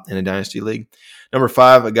a lot in a dynasty league. Number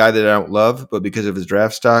 5, a guy that I don't love, but because of his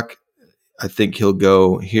draft stock, I think he'll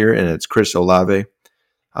go here, and it's Chris Olave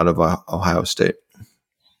out of Ohio State.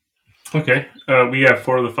 Okay. We have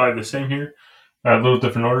 4 of the 5 the same here. A little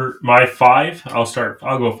different order. My 5, I'll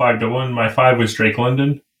go 5-1. My 5 was Drake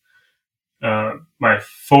London. My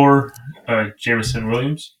 4, Jameson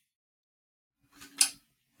Williams.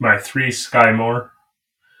 My 3, Sky Moore.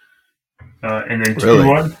 And then 2 and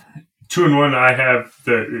 1. 2 and 1, I have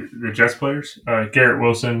the Jets players, Garrett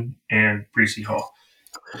Wilson and Breece Hall.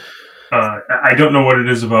 I don't know what it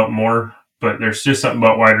is about Moore, but there's just something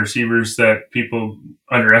about wide receivers that people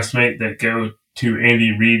underestimate that go to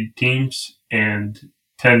Andy Reid teams and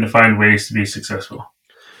tend to find ways to be successful.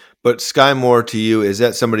 But Sky Moore, to you, is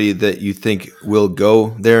that somebody that you think will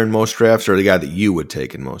go there in most drafts, or the guy that you would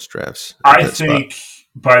take in most drafts? I think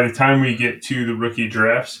by the time we get to the rookie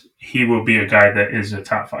drafts, he will be a guy that is a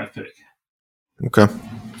top 5 pick. Okay.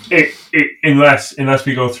 Unless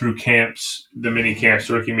we go through camps, the mini camps,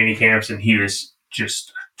 rookie mini camps, and he is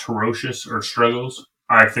just atrocious or struggles.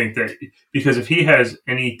 I think that because if he has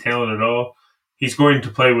any talent at all, he's going to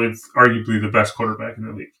play with arguably the best quarterback in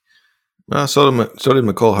the league. Well, so did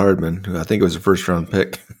McCole Hardman, who I think was a first-round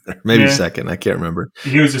pick, maybe second. I can't remember.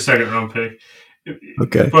 He was a second-round pick.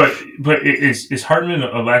 Okay, but is Hardman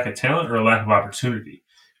a lack of talent or a lack of opportunity?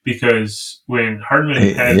 Because when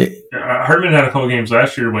Hardman had a couple games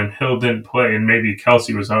last year when Hill didn't play and maybe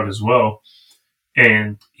Kelsey was out as well,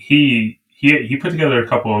 and he put together a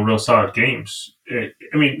couple of real solid games. I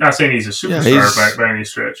mean, not saying he's a superstar by any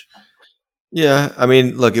stretch. Yeah, I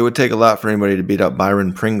mean, look, it would take a lot for anybody to beat up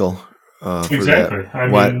Byron Pringle for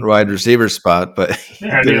that wide receiver spot, but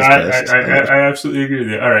I absolutely agree with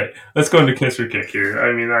that. All right, let's go into kiss or kick here.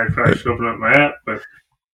 I mean, I probably should open up my app, but.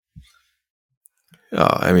 Oh,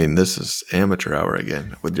 I mean, this is amateur hour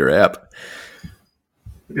again with your app.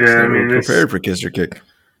 Yeah, so I mean, prepared for kiss or kick.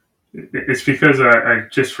 It's because I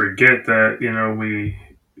just forget that we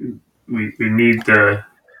need the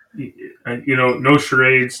no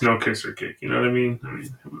charades, no kiss or kick. You know what I mean?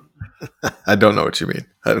 I don't know what you mean.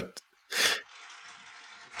 Because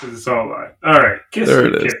it's all a lie. All right, kiss or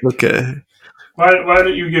kick. There it is. Okay. Why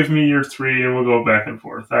don't you give me your 3 and we'll go back and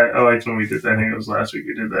forth? I liked when we did that. I think it was last week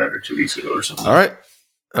we did that or 2 weeks ago or something. All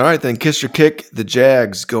right. Then kiss or kick. The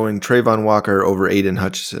Jags going Trayvon Walker over Aiden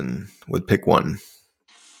Hutchinson with pick 1.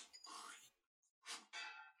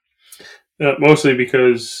 Mostly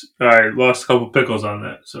because I lost a couple pickles on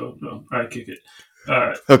that, so no, I kick it.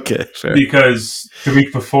 Okay, fair. Because the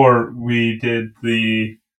week before we did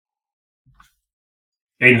the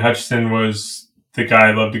Aiden Hutchinson was the guy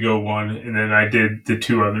I love to go 1, and then I did the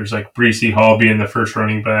 2 others, like Breece Hall being the first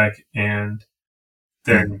running back, and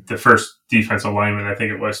then the first defensive lineman, I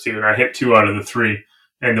think it was, too. And I hit 2 out of the 3,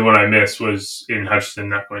 and the one I missed was Aiden Hutchinson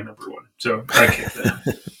not going number 1. So I kicked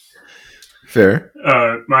that. Fair.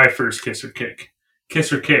 My first kiss or kick.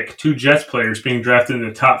 Kiss or kick. 2 Jets players being drafted in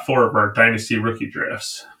the top 4 of our dynasty rookie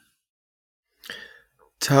drafts.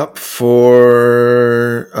 Top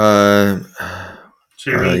 4. So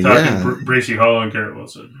you're really talking Breece Hall and Garrett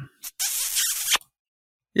Wilson.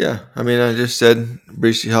 Yeah, I mean, I just said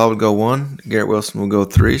Breece Hall would go 1, Garrett Wilson will go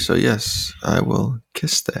 3. So yes, I will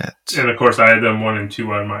kiss that. And of course, I had them 1 and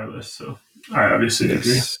 2 on my list, so I obviously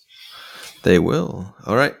agree. They will.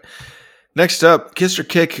 All right. Next up, kiss or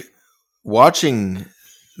kick. Watching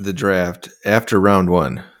the draft after round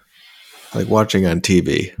 1, like watching on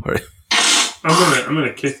TV. I'm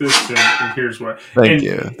gonna kick this, and here's why. Thank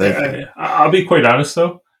you. I'll be quite honest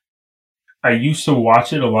though. I used to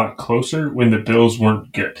watch it a lot closer when the Bills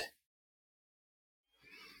weren't good,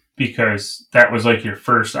 because that was like your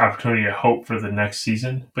first opportunity to hope for the next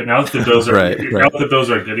season. But now that the Bills are now that the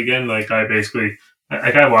Bills are good again, like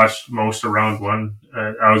I watched most of round 1.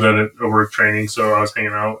 I was at a work training, so I was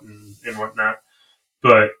hanging out and whatnot.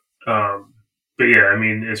 But yeah, I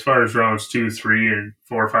mean, as far as rounds 2, 3, and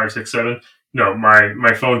 4, 5, 6, 7, no,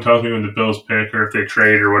 my phone tells me when the Bills pick or if they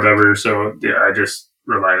trade or whatever. So yeah, I just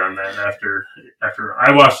relied on that after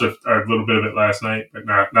I watched a little bit of it last night, but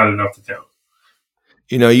not enough to count.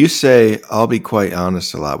 You say I'll be quite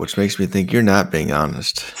honest a lot, which makes me think you're not being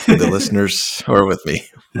honest with the listeners or with me.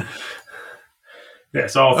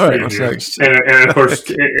 Yes, all 3 of you. And of course,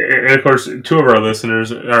 2 of our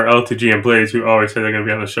listeners are LTG and Blades, who always say they're going to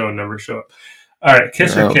be on the show and never show up. All right,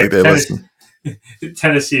 kiss or kick.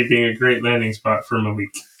 Tennessee being a great landing spot for Malik.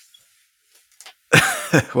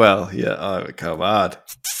 Well, yeah. Oh, come on.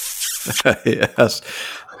 Yes.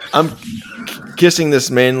 I'm kissing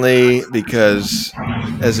this mainly because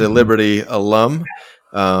as a Liberty alum,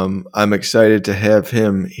 I'm excited to have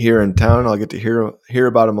him here in town. I'll get to hear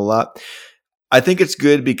about him a lot. I think it's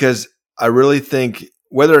good because I really think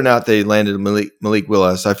whether or not they landed Malik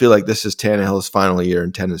Willis, I feel like this is Tannehill's final year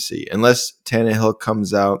in Tennessee. Unless Tannehill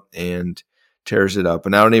comes out and tears it up.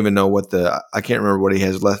 And I don't even know I can't remember what he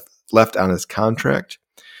has left on his contract.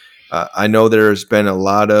 I know there's been a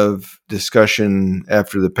lot of discussion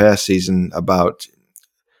after the past season about,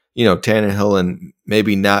 Tannehill and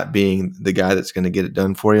maybe not being the guy that's going to get it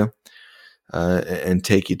done for you and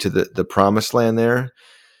take you to the promised land there.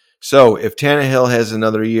 So if Tannehill has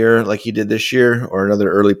another year like he did this year or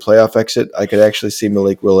another early playoff exit, I could actually see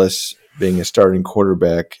Malik Willis being a starting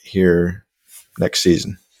quarterback here next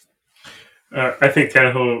season. I think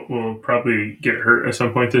Tannehill will probably get hurt at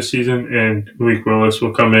some point this season, and Malik Willis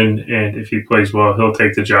will come in, and if he plays well, he'll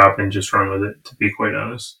take the job and just run with it, to be quite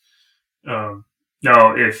honest.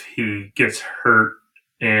 Now, if he gets hurt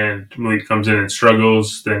and Malik comes in and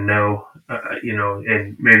struggles, then no,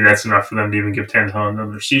 and maybe that's enough for them to even give Tannehill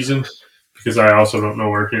another season, because I also don't know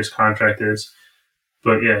where his contract is.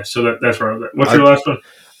 But yeah, so that's where I was at. What's your last one?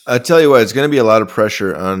 I'll tell you what, it's going to be a lot of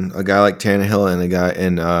pressure on a guy like Tannehill and a guy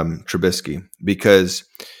in Trubisky, because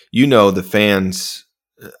the fans,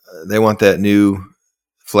 they want that new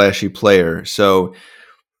flashy player. So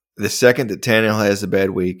the second that Tannehill has a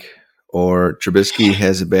bad week or Trubisky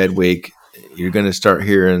has a bad week, you're going to start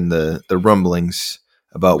hearing the rumblings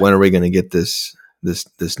about when are we going to get this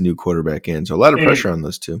new quarterback in. So a lot of pressure on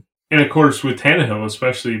those two. And of course, with Tannehill,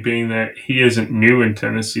 especially being that he isn't new in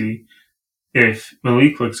Tennessee, if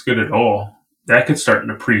Malik looks good at all, that could start in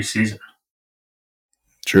the preseason.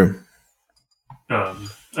 True. All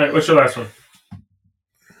right, what's your last one?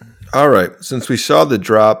 All right. Since we saw the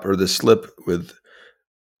drop or the slip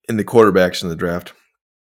in the quarterbacks in the draft,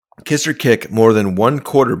 kiss or kick more than one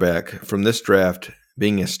quarterback from this draft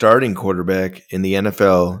being a starting quarterback in the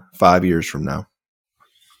NFL 5 years from now.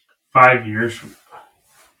 5 years from now.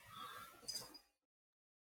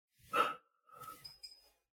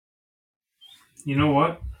 You know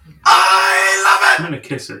what? I love it. I'm gonna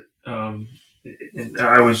kiss it. And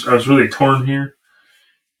I was really torn here,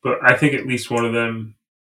 but I think at least one of them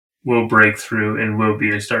will break through and will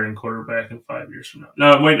be a starting quarterback in 5 years from now.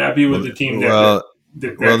 Now it might not be with the team that.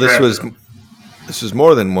 This was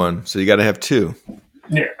more than one, so you got to have two.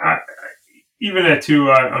 Yeah, even at two,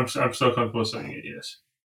 I'm still comfortable saying it. Yes.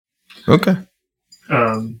 Okay.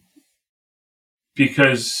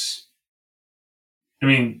 Because,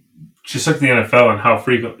 just like the NFL and how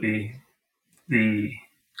frequently the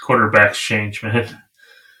quarterbacks change, man.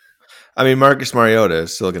 Marcus Mariota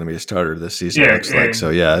is still going to be a starter this season. Yeah, it looks like. So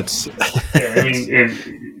yeah, it's.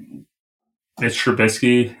 And Mitch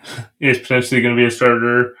Trubisky is potentially going to be a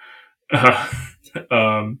starter.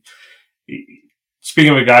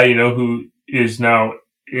 Speaking of a guy, who is now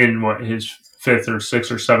in his fifth or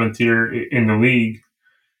sixth or seventh year in the league,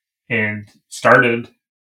 and started,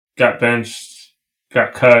 got benched,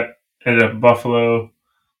 got cut, ended up in Buffalo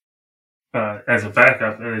as a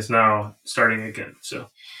backup, and is now starting again. So,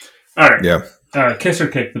 all right. Yeah. Kiss or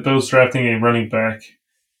kick, the Bills drafting a running back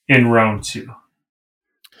in round 2.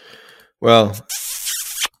 Well,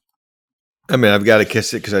 I've got to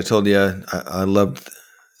kiss it because I told you I loved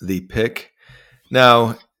the pick.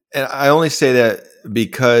 Now, and I only say that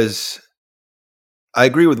because I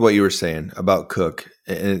agree with what you were saying about Cook.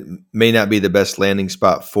 And it may not be the best landing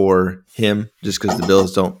spot for him just because the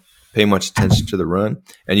Bills don't pay much attention to the run.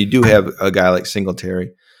 And you do have a guy like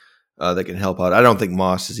Singletary that can help out. I don't think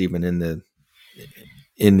Moss is even in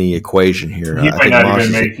the equation here. He might not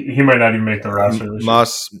even make the roster.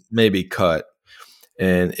 Moss may be cut.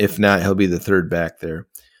 And if not, he'll be the third back there.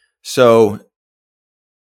 So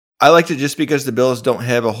I liked it just because the Bills don't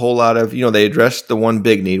have a whole lot of, they addressed the one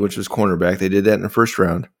big need, which was cornerback. They did that in the first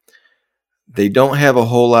round. They don't have a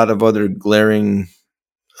whole lot of other glaring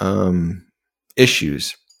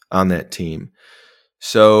issues on that team.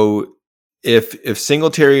 So if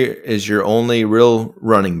Singletary is your only real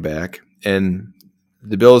running back, and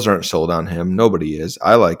the Bills aren't sold on him, nobody is.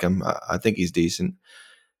 I like him. I think he's decent.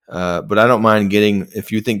 But I don't mind getting,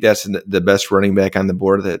 if you think that's the best running back on the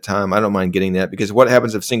board at that time, I don't mind getting that, because what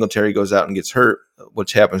happens if Singletary goes out and gets hurt,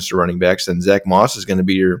 which happens to running backs, then Zach Moss is going to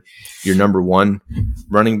be your number one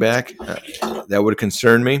running back. That would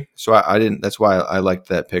concern me. So I didn't, that's why I liked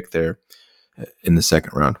that pick there in the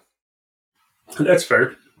second round. That's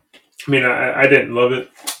fair. I didn't love it.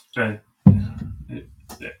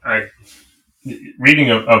 I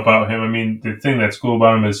reading about him, the thing that's cool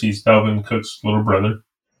about him is he's Dalvin Cook's little brother.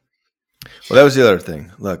 Well, that was the other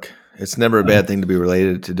thing. Look, it's never a bad thing to be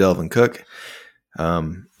related to Dalvin Cook.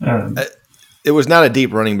 It was not a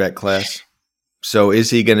deep running back class. So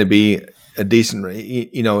is he going to be a decent,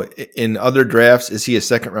 in other drafts, is he a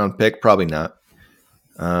second round pick? Probably not.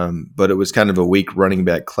 But it was kind of a weak running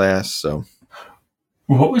back class. So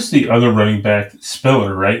What was the other running back,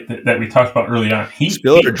 Spiller, right? That we talked about early on.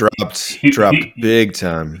 Spiller dropped big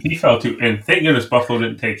time. He fell too, and thank goodness Buffalo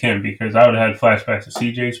didn't take him because I would have had flashbacks to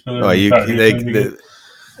CJ Spiller.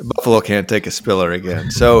 Buffalo can't take a Spiller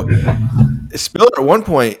again. So Spiller at one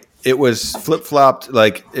point it was flip flopped,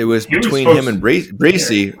 like it was between him and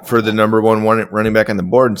Breesy for the number one running back on the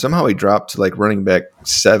board, and somehow he dropped to like running back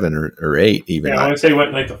 7 or 8 even. Yeah, I would say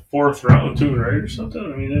went like the 4th round too, right, or something.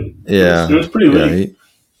 I mean, it was pretty late. Yeah,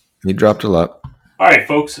 he dropped a lot. All right,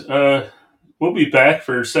 folks. We'll be back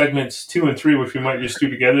for segments 2 and 3, which we might just do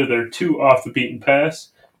together. They're 2 off the beaten path.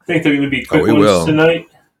 I think they're going to be quick ones tonight.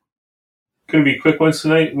 Going to be quick ones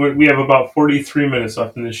tonight. We have about 43 minutes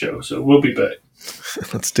left in the show, so we'll be back.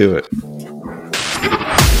 Let's do it.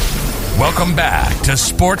 Welcome back to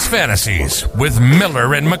Sports Fantasies with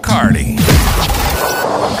Miller and McCarty.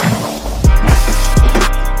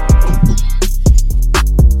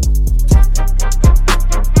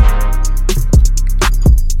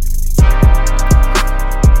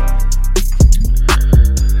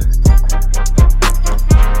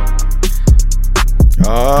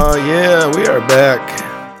 Oh, yeah, we are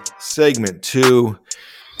back. Segment 2.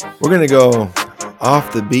 We're going to go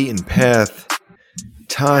off the beaten path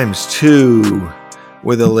times 2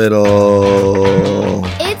 with a little...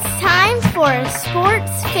 It's time for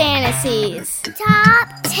Sports Fantasies Top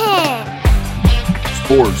 10.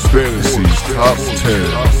 Sports Fantasies Top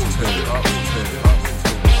 10.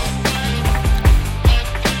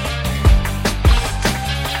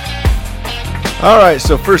 All right,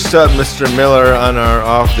 so first up, Mr. Miller on our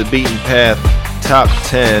Off the Beaten Path Top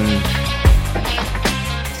 10.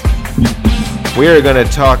 We are going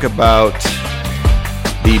to talk about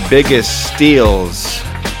the biggest steals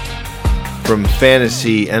from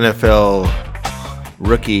fantasy NFL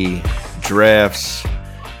rookie drafts.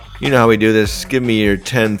 You know how we do this. Give me your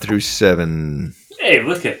 10 through 7. Hey,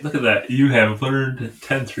 look at that. You have learned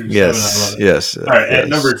 10 through 7. Yes. All right, at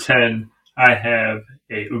number 10, I have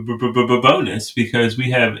a bonus because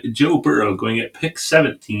we have Joe Burrow going at pick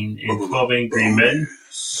 17 in 12 Angry Men,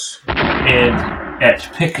 and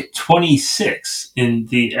at pick 26 in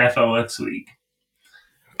the FLX League.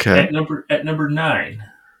 Okay. At number 9,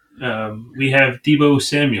 we have Deebo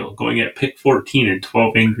Samuel going at pick 14 in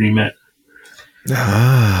 12 Angry Men.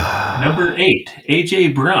 Number 8,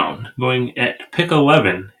 AJ Brown going at pick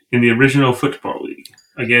 11 in the Original Football League.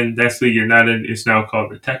 Again, that's the league you're not in. It's now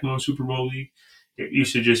called the Tecmo Super Bowl League. It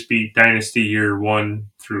used to just be Dynasty year 1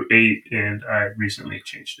 through 8, and I recently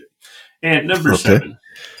changed it. And number 7,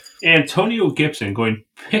 Antonio Gibson going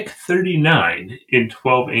pick 39 in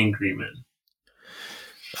 12 Angry Men.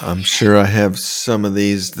 I'm sure I have some of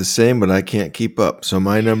these the same, but I can't keep up. So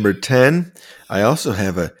my number 10, I also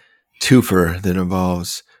have a twofer that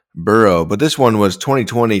involves Burrow, but this one was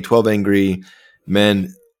 2020 12 Angry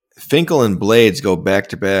Men. Finkel and Blades go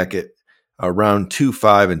back-to-back at around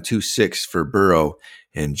 2.5 and 2.6 for Burrow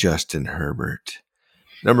and Justin Herbert.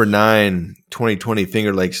 Number 9, 2020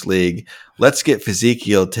 Finger Lakes League. Let's Get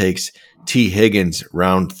Physical takes T. Higgins,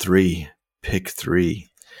 round 3, pick 3.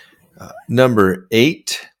 Number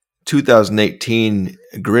 8, 2018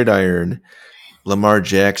 Gridiron. Lamar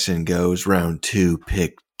Jackson goes round 2,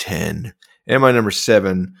 pick 10. And my number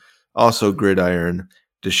 7, also Gridiron.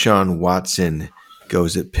 Deshaun Watson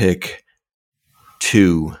goes at pick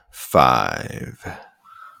 2, 5.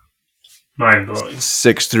 Mind blowing.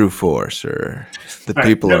 6 through 4, sir. The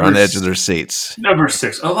people are on the edge of their seats. Number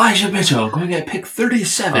 6, Elijah Mitchell going at pick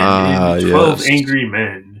 37 in 12 Angry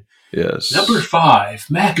Men. Yes. Number 5,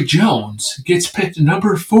 Mac Jones gets picked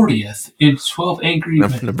number 40th in 12 Angry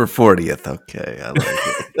Men. Number 40th. Okay, I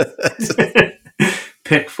like it.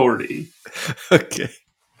 Pick 40. Okay.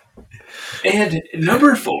 And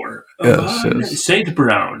number 4, St.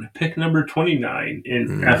 Brown, pick number 29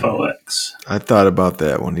 in FLX. I thought about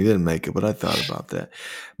that one. He didn't make it, but I thought about that.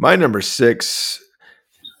 My number 6,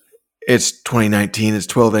 it's 2019. It's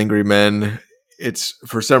 12 Angry Men. It's,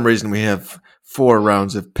 for some reason, we have 4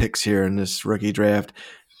 rounds of picks here in this rookie draft.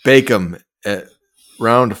 Bakem at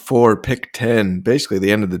round 4, pick 10. Basically,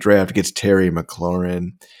 the end of the draft gets Terry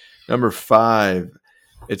McLaurin. Number 5,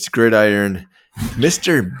 it's Gridiron.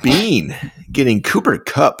 Mr. Bean getting Cooper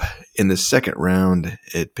Kupp in the second round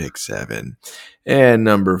at pick 7. And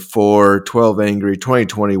number 4, 12 Angry,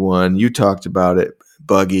 2021. You talked about it.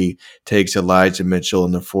 Buggy takes Elijah Mitchell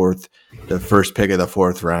in the first pick of the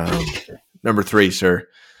 4th round. Number 3, sir.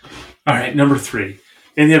 All right, number 3.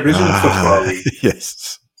 In the Original Football League.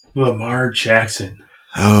 Yes. Lamar Jackson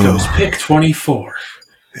goes pick 24.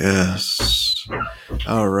 Yes.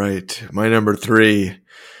 All right. My number 3.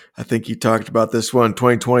 I think you talked about this one.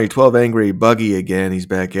 2020, 12 Angry Buggy again. He's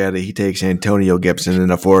back at it. He takes Antonio Gibson in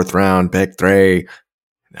the 4th round, pick 3.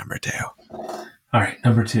 Number 2. All right,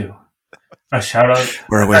 number 2. A shout out to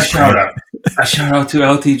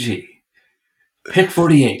LTG. Pick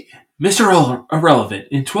 48. Mr. Irrelevant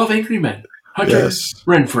in 12 Angry Men. Hunter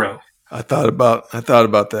Renfro. I thought about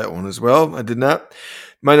that one as well. I did not.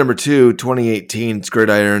 My number 2, 2018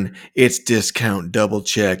 Gridiron. It's discount double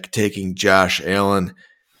check, taking Josh Allen.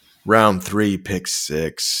 Round 3, pick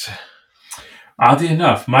 6. Oddly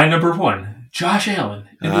enough, my number 1, Josh Allen,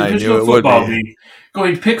 in the I Divisional knew it would Football be. League,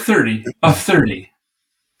 going pick 30 of 30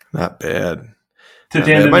 Not bad. to Not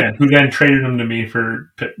Dan the bad. Man, who then traded him to me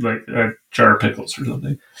for like a jar of pickles or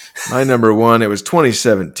something. My number 1, it was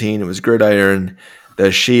 2017. It was Gridiron.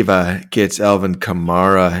 The Shiva gets Alvin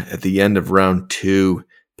Kamara at the end of round 2,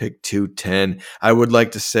 pick 210. I would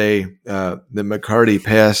like to say that McCarty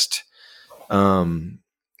passed.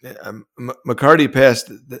 McCarty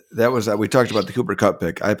passed. That was we talked about the Cooper Kupp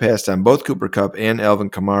pick. I passed on both Cooper Kupp and Alvin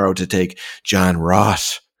Kamara to take John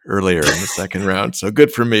Ross earlier in the second round. So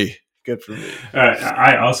good for me. Good for me.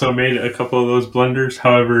 I also made a couple of those blunders.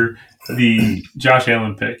 However, the Josh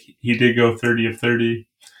Allen pick, he did go 30 of 30,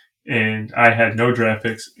 and I had no draft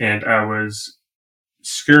picks, and I was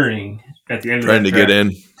scurrying at the end Trying of to that draft get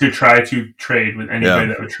in. to try to trade with anybody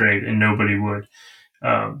that would trade, and nobody would.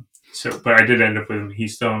 But I did end up with him.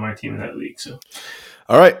 He's still on my team in that league. So,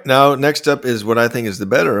 all right. Now, next up is what I think is the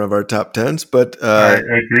better of our top 10s, but I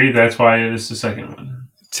agree. That's why it is the second one.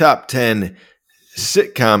 Top 10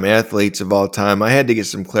 sitcom athletes of all time. I had to get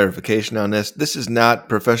some clarification on this. This is not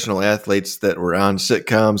professional athletes that were on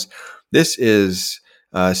sitcoms. This is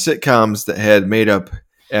sitcoms that had made up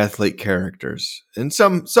athlete characters, and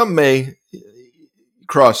some may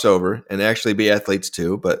cross over and actually be athletes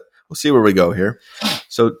too, but we'll see where we go here.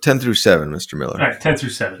 So 10 through 7, Mr. Miller. All right, 10 through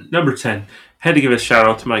 7. Number 10, had to give a shout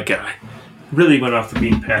out to my guy. Really went off the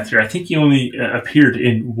beaten path here. I think he only appeared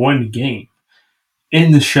in one game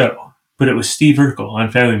in the show, but it was Steve Urkel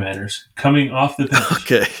on Family Matters coming off the bench,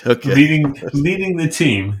 okay, leading the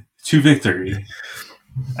team to victory.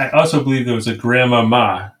 I also believe there was a Grandma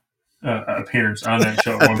Ma appearance on that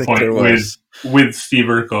show at one point with Steve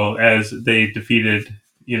Urkel as they defeated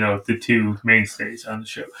the two mainstays on the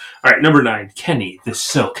show. All right, number 9, Kenny the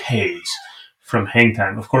Silk Hayes from Hang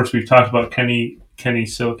Time. Of course, we've talked about Kenny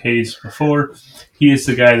Silk Hayes before. He is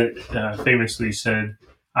the guy that famously said,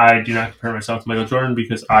 "I do not compare myself to Michael Jordan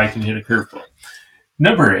because I can hit a curveball."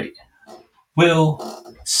 Number 8, Will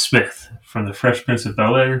Smith from The Fresh Prince of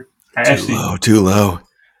Bel-Air. Too low.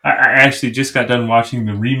 I actually just got done watching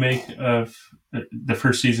the remake of the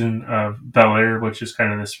first season of Bel-Air, which is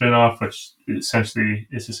kind of the spinoff, which essentially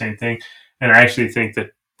is the same thing. And I actually think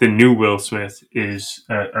that the new Will Smith is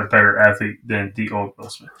a better athlete than the old Will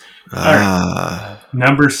Smith. All right.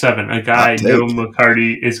 Number 7, a guy Joe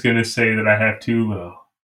McCarty is going to say that I have too low.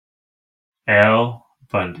 Al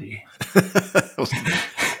Bundy.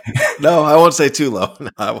 No, I won't say too low. No,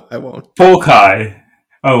 I won't. Polk High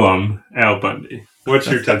alum Al Bundy. What's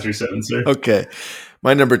your 10 through 7, sir? Okay.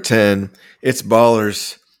 My number 10, it's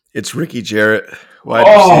Ballers. It's Ricky Jarrett, wide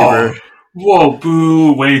receiver. Whoa,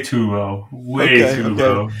 boo. Way too low. Way too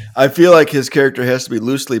low. I feel like his character has to be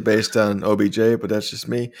loosely based on OBJ, but that's just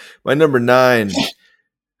me. My number 9,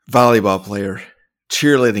 volleyball player,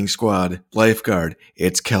 cheerleading squad, lifeguard.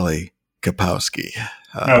 It's Kelly Kapowski.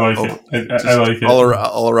 I like it. I like it.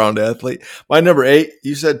 All around athlete. My number 8,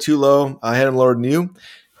 you said too low. I had him lower than you.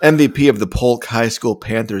 MVP of the Polk High School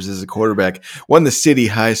Panthers as a quarterback. Won the city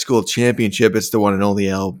high school championship. It's the one and only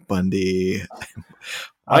Al Bundy.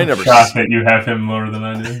 I'm shocked that you have him lower than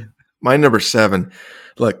I do. My number 7.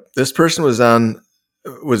 Look, this person was on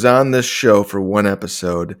this show for one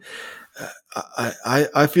episode.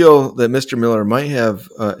 I feel that Mr. Miller might have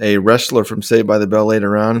a wrestler from Saved by the Bell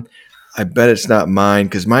later on. I bet it's not mine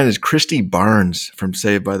because mine is Christy Barnes from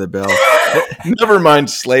Saved by the Bell. Never mind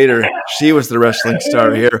Slater. She was the wrestling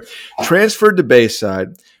star here. Transferred to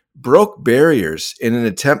Bayside, broke barriers in an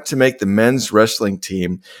attempt to make the men's wrestling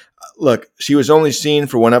team. Look, she was only seen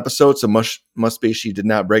for one episode, so must be she did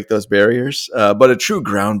not break those barriers. But a true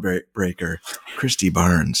groundbreaker, Christy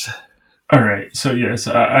Barnes. All right, so yes,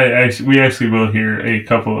 we actually will hear a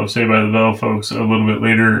couple of Saved by the Bell folks a little bit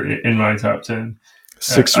later in my top 10.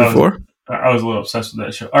 6 through 4? I was a little obsessed with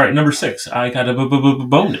that show. All right, number 6. I got a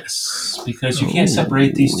bonus because you can't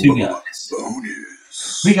separate these two guys.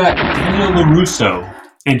 Bonus. We got Daniel LaRusso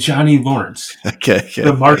and Johnny Lawrence,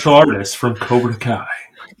 the martial artist from Cobra Kai.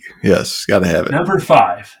 Yes, got to have it. Number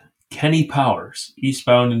 5, Kenny Powers,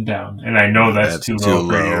 Eastbound and Down. And I know that's too low.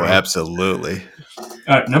 Absolutely.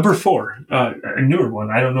 Number 4, a newer one.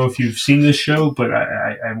 I don't know if you've seen this show, but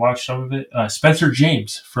I watched some of it. Spencer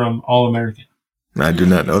James from All American. I do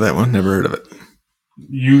not know that one. Never heard of it.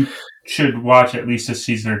 You should watch at least a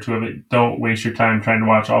season or 2 of it. Don't waste your time trying to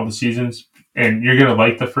watch all the seasons. And you're going to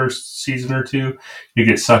like the first season or 2. You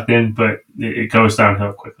get sucked in, but it goes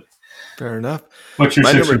downhill quickly. Fair enough. What's your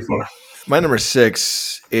 6 or 4? My number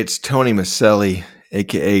 6, it's Tony Maselli,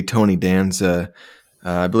 a.k.a. Tony Danza.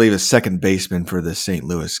 I believe a second baseman for the St.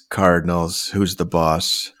 Louis Cardinals, who's the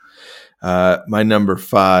boss. My number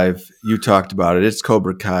 5, you talked about it. It's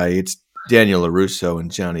Cobra Kai. It's Daniel LaRusso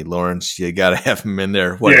and Johnny Lawrence. You got to have them in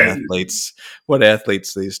there. What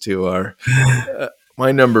athletes these two are.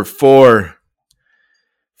 My number 4,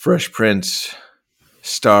 Fresh Prince,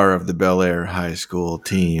 star of the Bel Air High School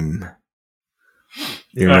team.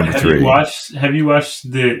 You're number 3. Have you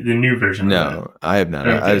watched the new version? No, I have not.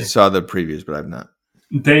 Okay. I saw the previews, but I have not.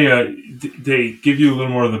 They give you a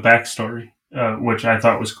little more of the backstory, which I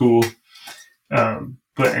thought was cool. But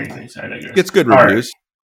anyways, I digress. It's good reviews.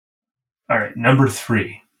 All right, number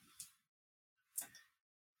 3.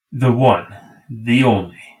 The one, the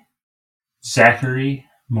only, Zachary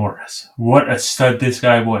Morris. What a stud this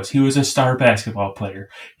guy was. He was a star basketball player.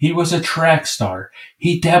 He was a track star.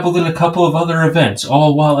 He dabbled in a couple of other events,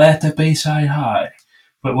 all while at the Bayside High,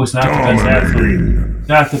 but was not the best athlete.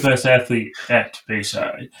 Not the best athlete at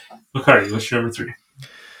Bayside. McCarty, what's your number 3?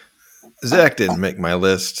 Zach didn't make my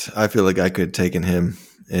list. I feel like I could have taken him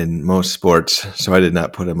in most sports, so I did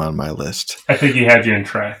not put him on my list. I think he had you in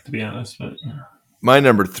track, to be honest. But my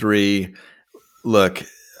number 3, look,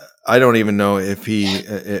 I don't even know if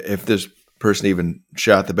this person even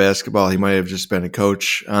shot the basketball. He might have just been a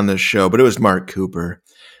coach on this show, but it was Mark Cooper.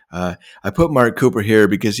 I put Mark Cooper here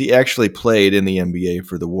because he actually played in the NBA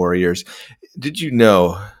for the Warriors. Did you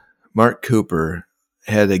know Mark Cooper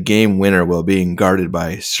had a game winner while being guarded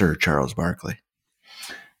by Sir Charles Barkley?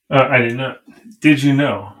 I did not. Did you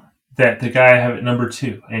know that the guy I have at number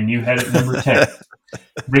 2 and you had it number 10,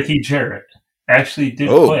 Ricky Jarrett, actually did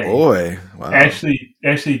play. Oh, boy. Wow.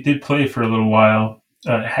 Actually did play for a little while.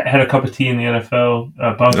 Had a cup of tea in the NFL,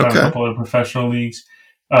 bumped on a couple of professional leagues.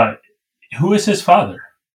 Who is his father?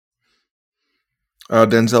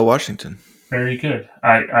 Denzel Washington. Very good.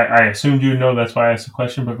 I assumed you know, that's why I asked the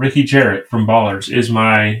question, but Ricky Jarrett from Ballers is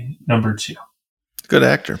my number 2. Good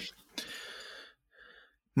actor.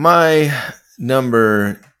 My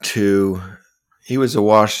number 2, he was a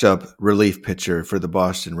washed-up relief pitcher for the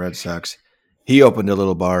Boston Red Sox. He opened a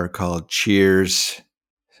little bar called Cheers.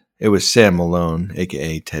 It was Sam Malone,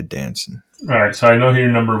 a.k.a. Ted Danson. All right, so I know who your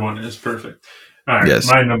number 1 is. Perfect. All right, yes.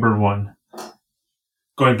 My number 1.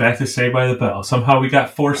 Going back to Saved by the Bell. Somehow we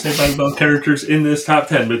got 4 Saved by the Bell characters in this top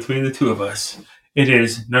 10 between the 2 of us. It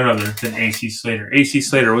is none other than A.C. Slater. A.C.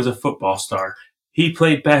 Slater was a football star. He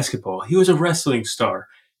played basketball. He was a wrestling star.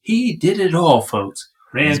 He did it all, folks.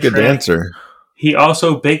 He's a good dancer. He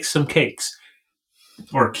also baked some cakes.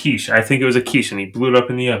 Or quiche. I think it was a quiche, and he blew it up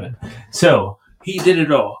in the oven. So, he did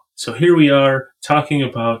it all. So here we are talking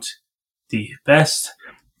about the best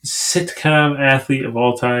sitcom athlete of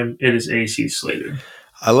all time. It is A.C. Slater.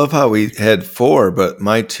 I love how we had 4, but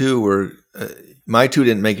my 2 were my 2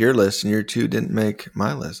 didn't make your list, and your 2 didn't make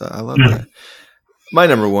my list. I love that. My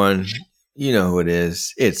number 1, you know who it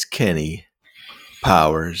is. It's Kenny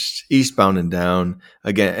Powers, Eastbound and Down.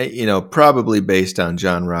 Again, probably based on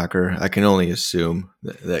John Rocker. I can only assume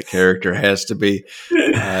that character has to be.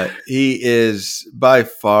 He is by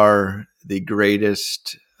far the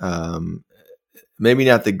greatest, maybe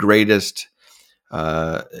not the greatest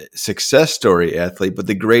success story athlete, but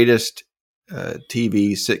the greatest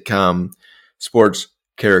TV sitcom sports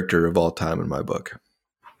character of all time in my book.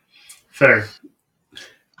 Fair.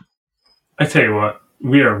 I tell you what.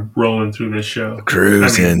 We are rolling through this show.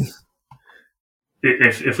 Cruising. I mean,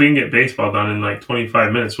 if we can get baseball done in like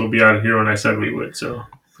 25 minutes, we'll be out of here when I said we would. So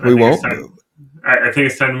we won't. I think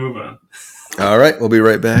it's time to move on. All right. We'll be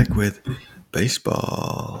right back with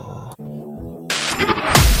baseball.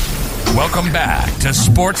 Welcome back to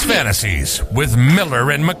Sports Fantasies with Miller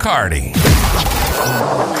and McCarty.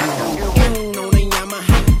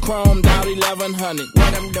 Chromed out 1100.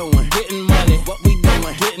 What I'm doing? Getting money. What we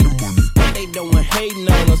doing? Getting they doing, hating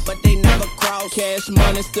on us, but they never cross. Cash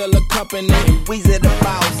money still a company, and we's at the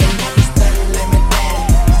boss.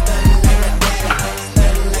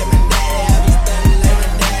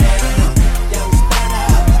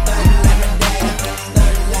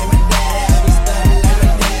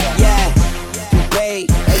 Yeah, babe,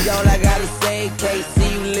 that's all I gotta say. Can't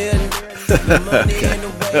see you living.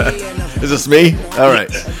 Is this me? All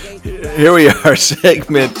right. Here we are,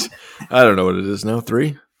 segment, I don't know what it is now,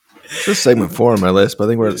 3? It's just segment 4 on my list, but I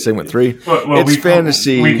think we're at segment 3. Well, it's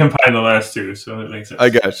fantasy. We combine the last two, so that makes sense. I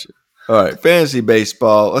got you. All right, fantasy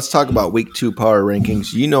baseball. Let's talk about week 2 power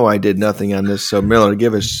rankings. You know I did nothing on this, so Miller,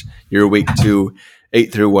 give us your week 2 8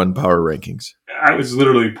 through 1 power rankings. I was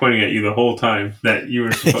literally pointing at you the whole time that you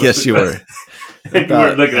were supposed yes, to. you were. You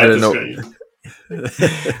weren't looking at the screen.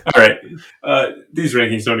 All right. These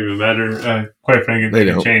rankings don't even matter. Quite frankly, they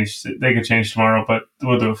could change. They could change tomorrow, but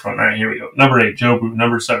we'll do it from. All right, here we go. Number 8, Jobu.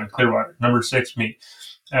 Number 7, Clearwater. Number 6, me.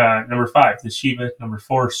 Number 5, the Shiva. Number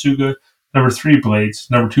 4, Suga. Number 3, Blades.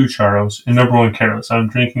 Number 2, Charles. And number 1, Careless. I'm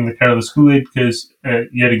drinking the Careless Kool-Aid because,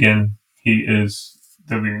 yet again, he is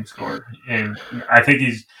the leading scorer. And I think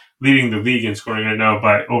he's leading the league in scoring right now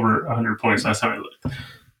by over 100 points last time I looked.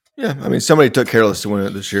 Yeah, I mean, somebody took Careless to win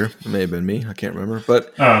it this year. It may have been me. I can't remember.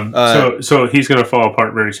 But so he's going to fall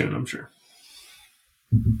apart very soon, I'm sure.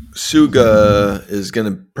 Suga is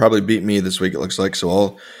going to probably beat me this week, it looks like.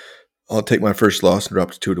 So I'll take my first loss and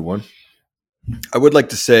drop to 2-1. I would like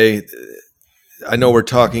to say, I know we're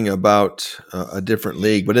talking about a different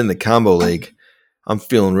league, but in the combo league, I'm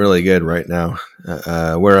feeling really good right now.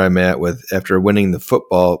 Where I'm at with after winning the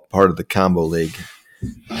football part of the combo league,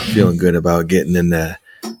 I'm feeling good about getting in the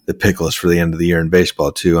pickles for the end of the year in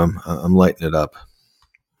baseball too. I'm lighting it up.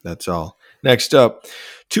 That's all. Next up,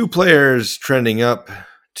 2 players trending up,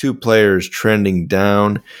 2 players trending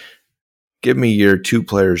down. Give me your 2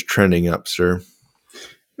 players trending up, sir.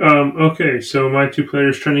 Okay, so my 2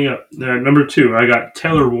 players trending up. Number 2, I got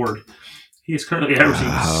Taylor Ward. He is currently averaging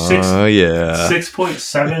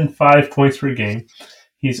 6.75 points per game.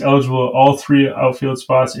 He's eligible at all 3 outfield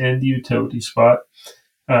spots and the utility spot.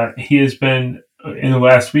 He has been, in the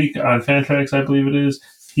last week on Fantrax, I believe it is,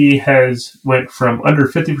 he has went from under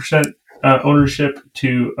 50% ownership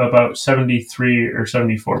to about 73 or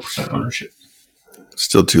 74% ownership.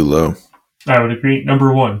 Still too low. I would agree.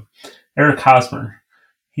 Number 1, Eric Hosmer.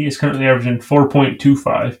 He is currently averaging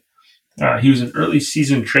 4.25. He was an early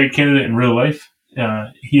season trade candidate in real life.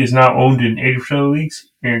 He is now owned in 80% of the leagues,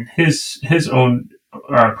 and his own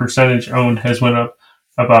percentage owned has went up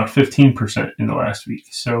about 15% in the last week.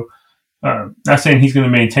 So, not saying he's going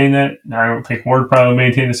to maintain that. I don't think Ward probably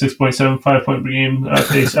maintain the 6.75 point per game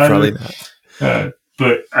pace either. Probably not.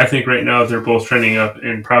 But I think right now they're both trending up,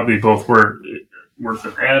 and probably both were worth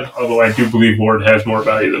an ad. Although I do believe Ward has more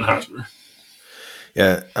value than Hosmer.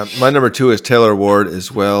 Yeah, my number 2 is Taylor Ward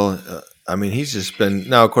as well. I mean, he's just been –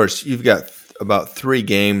 now, of course, you've got about 3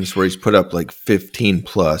 games where he's put up like 15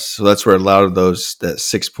 plus. So that's where a lot of that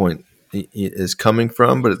 6 point is coming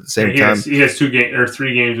from. But at the same time – he has 3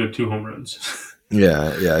 games with 2 home runs.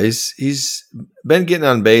 Yeah. He's been getting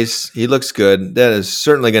on base. He looks good. That is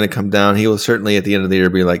certainly going to come down. He will certainly at the end of the year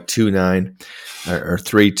be like 2.9 or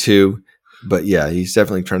 3.2. But yeah, he's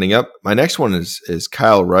definitely trending up. My next one is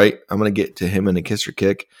Kyle Wright. I'm going to get to him in a kisser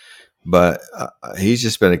kick, but he's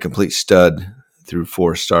just been a complete stud through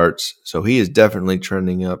 4 starts. So he is definitely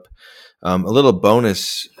trending up. A little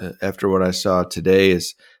bonus after what I saw today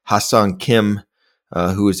is Ha-Seong Kim,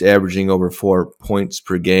 who is averaging over 4 points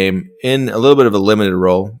per game in a little bit of a limited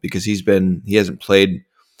role because he hasn't played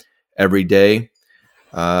every day.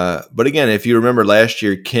 But again, if you remember last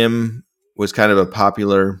year, Kim was kind of a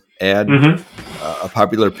popular ad, a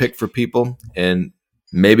popular pick for people, and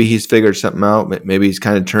maybe he's figured something out. Maybe he's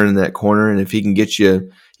kind of turning that corner, and if he can get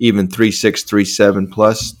you even 3.6, 3.7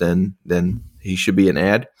 plus, then he should be an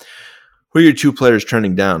ad. Who are your 2 players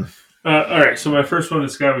trending down? All right, so my first one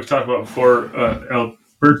is a guy we've talked about before,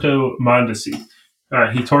 Alberto Mondesi.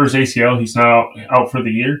 He tore his ACL. He's now out for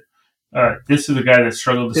the year. This is a guy that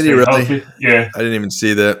struggled to stay healthy. Yeah, I didn't even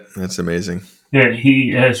see that. That's amazing. Yeah,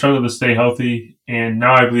 he has struggled to stay healthy, and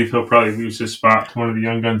now I believe he'll probably lose his spot to one of the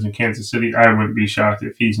young guns in Kansas City. I wouldn't be shocked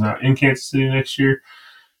if he's not in Kansas City next year.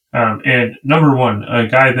 And number 1, a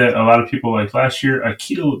guy that a lot of people liked last year,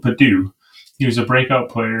 Akito Padu. He was a breakout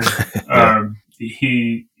player.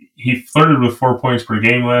 He flirted with 4 points per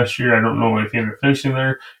game last year. I don't know if he ended up finishing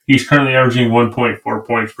there. He's currently averaging 1.4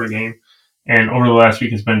 points per game, and over the last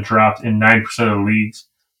week has been dropped in 9% of the leagues.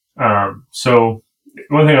 So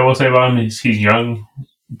one thing I will say about him is he's young,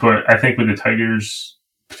 but I think with the Tigers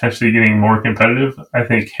potentially getting more competitive, I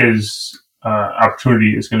think his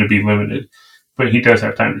opportunity is going to be limited, but he does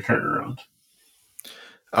have time to turn it around.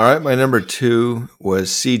 All right, my number 2 was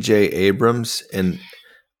C.J. Abrams, and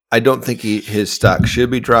I don't think his stock should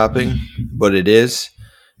be dropping, but it is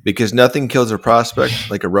because nothing kills a prospect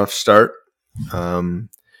like a rough start.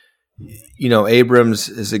 Abrams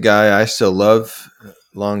is a guy I still love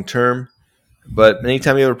long term, But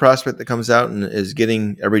anytime you have a prospect that comes out and is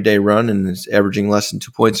getting everyday run and is averaging less than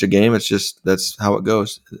 2 points a game, that's how it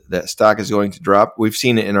goes. That stock is going to drop. We've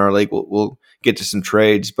seen it in our league. We'll get to some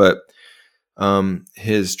trades, but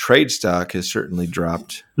his trade stock has certainly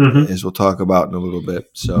dropped, as we'll talk about in a little bit.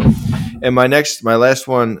 So, and my last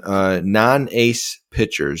one, non-ace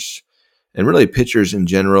pitchers, and really pitchers in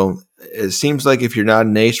general. It seems like if you're not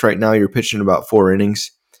an ace right now, you're pitching about 4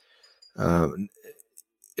 innings.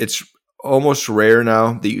 It's almost rare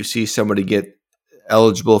now that you see somebody get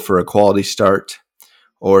eligible for a quality start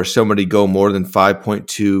or somebody go more than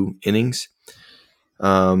 5.2 innings.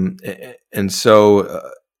 And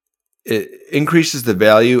so it increases the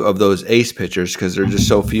value of those ace pitchers because they're just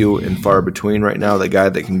so few and far between right now. The guy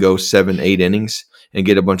that can go 7-8 innings and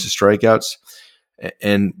get a bunch of strikeouts.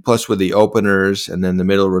 And plus with the openers and then the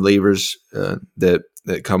middle relievers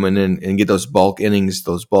that come in and get those bulk innings,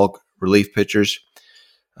 those bulk relief pitchers,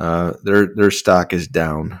 their stock is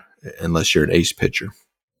down unless you're an ace pitcher.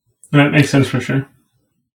 That makes sense for sure.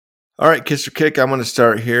 All right, Kiss or Kick, I'm going to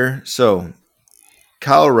start here. So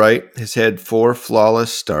Kyle Wright has had 4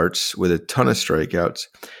 flawless starts with a ton of strikeouts.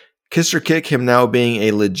 Kiss or Kick him now being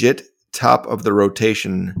a legit top of the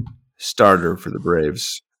rotation starter for the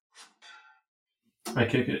Braves. I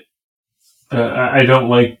kick it. I don't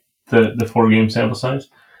like the 4-game sample size.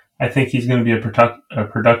 I think he's going to be a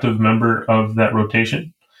productive member of that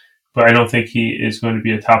rotation, but I don't think he is going to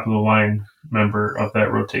be a top-of-the-line member of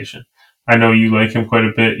that rotation. I know you like him quite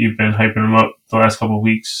a bit. You've been hyping him up the last couple of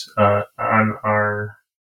weeks on our,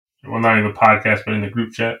 well, not in the podcast, but in the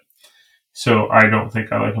group chat. So I don't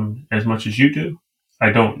think I like him as much as you do.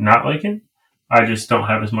 I don't not like him. I just don't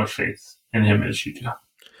have as much faith in him as you do.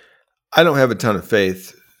 I don't have a ton of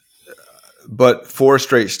faith, but 4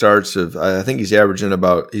 straight starts of, I think he's averaging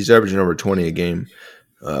over 20 a game,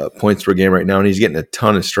 points per game right now, and he's getting a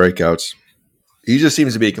ton of strikeouts. He just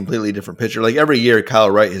seems to be a completely different pitcher. Like every year,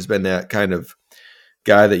 Kyle Wright has been that kind of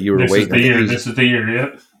guy that you were waiting. This is the year,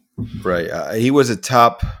 yeah. Right. He was a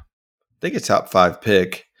top 5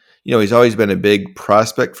 pick. You know, he's always been a big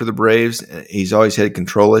prospect for the Braves. He's always had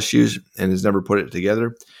control issues and has never put it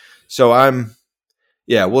together. So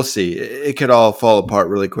we'll see. It could all fall apart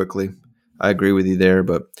really quickly. I agree with you there,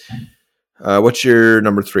 but what's your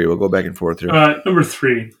number 3? We'll go back and forth here. Number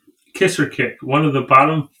 3, Kiss or Kick, one of the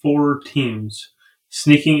bottom 4 teams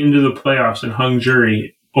sneaking into the playoffs and hung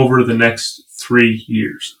jury over the next 3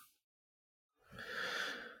 years.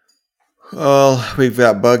 Well, we've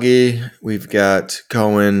got Buggy, we've got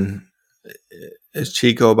Cohen. Is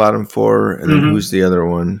Chico bottom 4? And then who's the other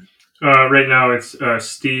one? Right now it's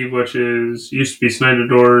Steve, which used to be Snyder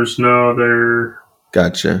Doors. Now they're...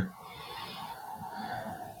 Gotcha.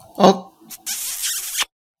 I'll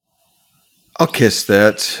kiss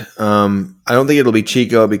that. I don't think it'll be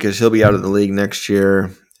Chico because he'll be out of the league next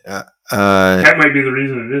year. That might be the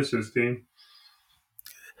reason it is his team.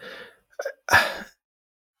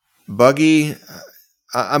 Buggy,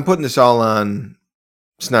 I'm putting this all on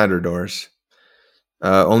Snyder Doors,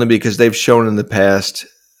 only because they've shown in the past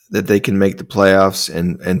that they can make the playoffs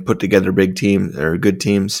and put together big teams or good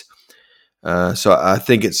teams. So I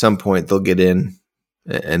think at some point they'll get in,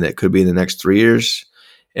 and it could be in the next 3 years.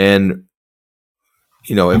 And,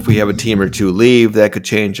 you know, if we have a team or 2 leave, that could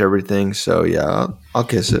change everything. So, yeah, I'll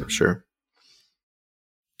kiss it, sure.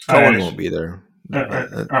 Cohen won't be there.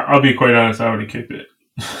 I'll be quite honest, I would have kicked it.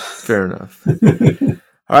 Fair enough.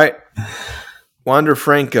 All right. Wander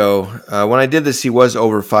Franco. When I did this, he was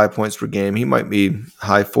over 5 points per game. He might be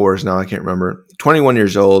high 4s now. I can't remember. 21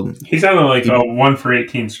 years old. He's on a 1 for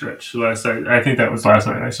 18 stretch. Last night, I think that was last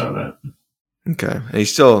night I saw that. Okay. And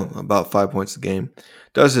he's still about 5 points a game.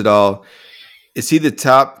 Does it all. Is he the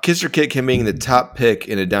top? Kiss or Kick him being the top pick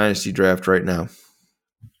in a dynasty draft right now?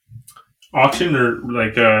 Auction or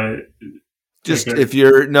just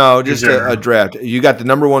a draft. You got the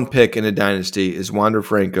number 1 pick in a dynasty is Wander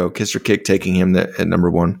Franco. Kiss or Kick taking him at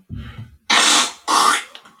number 1.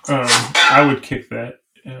 I would kick that.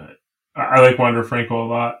 I like Wander Franco a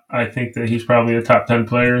lot. I think that he's probably a top 10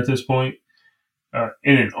 player at this point.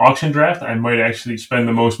 In an auction draft, I might actually spend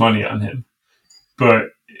the most money on him. But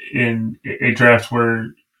in a draft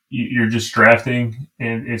where you're just drafting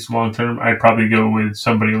and it's long term, I'd probably go with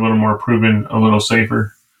somebody a little more proven, a little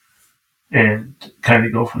safer, and kind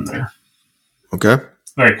of go from there. Okay.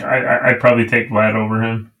 I'd probably take Vlad over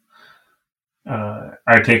him.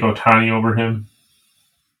 I'd take Ohtani over him.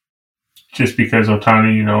 Just because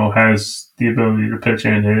Ohtani, has the ability to pitch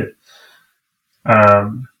and hit.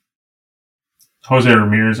 Jose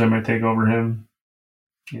Ramirez, I might take over him.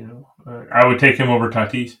 I would take him over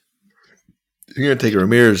Tatis. You're going to take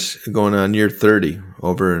Ramirez going on year 30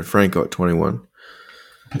 over Franco at 21.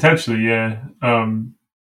 Potentially, yeah.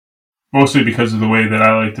 Mostly because of the way that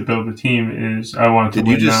I like to build the team is I want to Did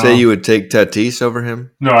win you just now. say you would take Tatis over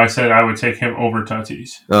him? No, I said I would take him over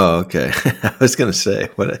Tatis. Oh, okay. I was going to say,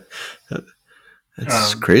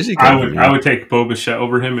 that's crazy. I would take Bo Bichette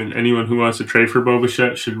over him, and anyone who wants to trade for Bo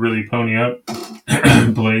Bichette should really pony up.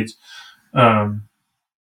 Blades. Bo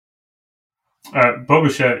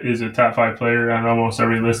Bichette is a top 5 player on almost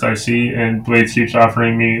every list I see, and Blades keeps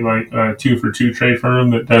offering me like a 2-for-2 trade for him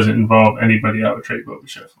that doesn't involve anybody I would trade Bo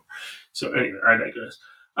Bichette for. So anyway, I digress.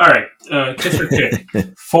 All right, kiss or kick.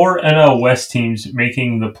 4 NL West teams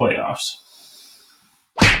making the playoffs.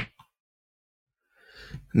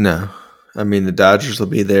 No. I mean, the Dodgers will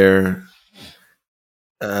be there.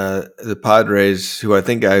 The Padres, who I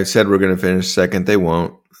think I said were going to finish second, they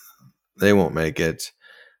won't. They won't make it.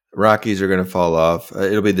 Rockies are going to fall off.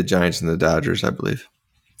 It'll be the Giants and the Dodgers, I believe.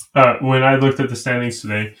 When I looked at the standings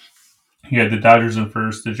today, you had the Dodgers in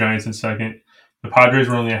first, the Giants in second. The Padres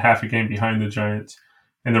were only a half a game behind the Giants.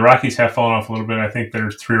 And the Rockies have fallen off a little bit. I think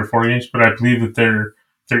there's 3 or 4 games, but I believe that they're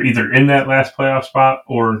either in that last playoff spot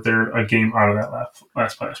or they're a game out of that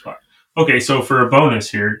last playoff spot. Okay, so for a bonus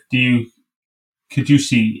here, could you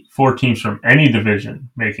see 4 teams from any division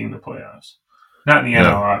making the playoffs? Not in the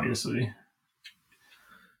NL, obviously.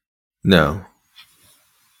 No.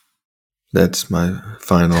 That's my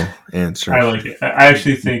final answer. I like it. I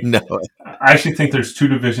actually think No. I actually think there's 2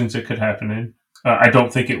 divisions it could happen in. I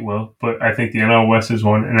don't think it will, but I think the NL West is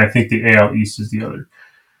one, and I think the AL East is the other.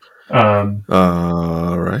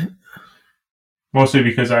 All right. Mostly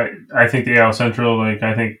because I think the AL Central, like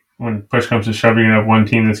I think when push comes to shove, you're gonna have one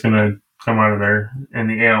team that's gonna come out of there. And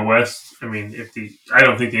the AL West, I mean, I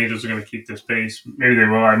don't think the Angels are gonna keep this pace. Maybe they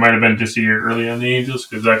will. I might have been just a year early on the Angels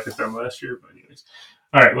because I picked them last year. But anyways,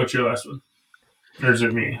 all right. What's your last one? Or is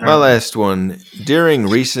it me? My last one. During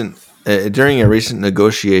a recent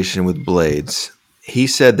negotiation with Blades, he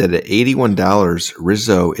said that at $81,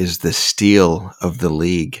 Rizzo is the steal of the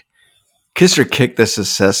league. Kiss or kick this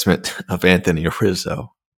assessment of Anthony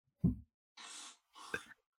Rizzo?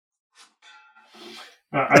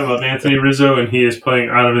 I love Anthony Rizzo, and he is playing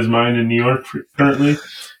out of his mind in New York currently.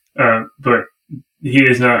 But he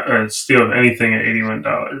is not a steal of anything at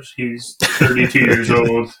 $81. He's 32 years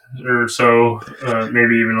old or so,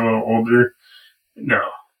 maybe even a little older. No,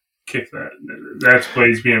 kick that. That's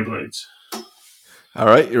Blades being Blades. All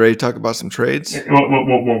right, you ready to talk about some trades?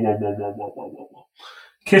 Whoa.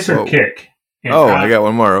 Kiss or kick. I got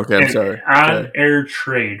one more. Okay, I'm sorry. On-air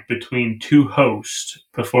trade between 2 hosts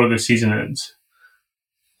before the season ends.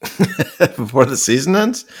 Before the season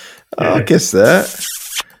ends? I'll kiss that.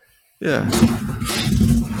 Yeah.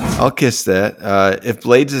 I'll kiss that. If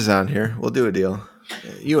Blades is on here, we'll do a deal.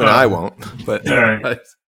 You and I won't, but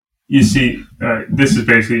you see, this is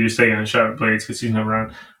basically just taking a shot at Blades because he's never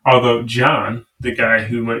on. Although John, the guy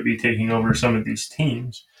who might be taking over some of these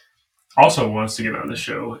teams, also wants to get on the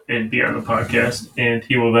show and be on the podcast, and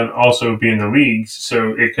he will then also be in the leagues,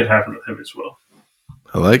 so it could happen with him as well.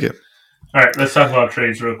 I like it. All right, let's talk about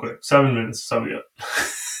trades real quick. 7 minutes, sum me up.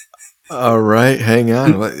 All right, hang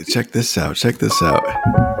on. Check this out. Trades.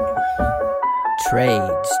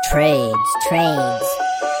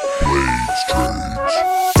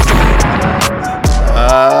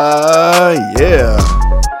 Yeah.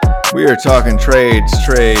 We are talking trades,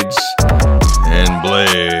 and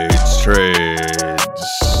Blades trades.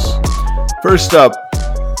 First up,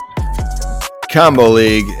 Combo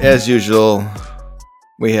League, as usual.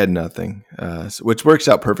 We had nothing, which works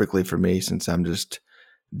out perfectly for me since I'm just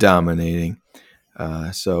dominating.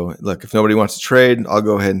 So, look, if nobody wants to trade, I'll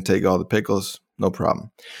go ahead and take all the pickles. No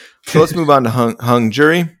problem. So let's move on to Hung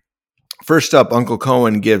Jury. First up, Uncle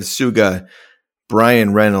Cohen gives Suga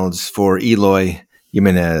Brian Reynolds for Eloy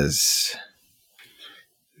Jimenez.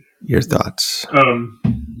 Your thoughts?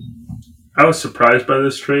 I was surprised by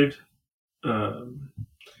this trade. I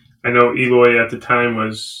know Eloy at the time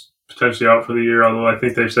was potentially out for the year, although I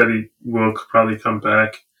think they said he will probably come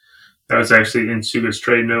back. That was actually in Suga's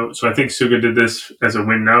trade note. So I think Suga did this as a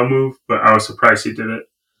win-now move, but I was surprised he did it.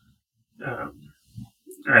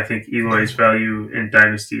 I think Eloy's value in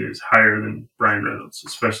Dynasty is higher than Brian Reynolds,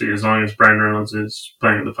 especially as long as Brian Reynolds is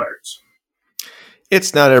playing with the Pirates.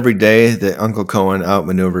 It's not every day that Uncle Cohen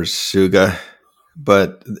outmaneuvers Suga,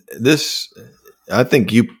 but this, I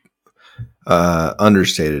think you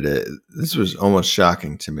understated it. This was almost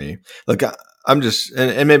shocking to me. Look, I'm just,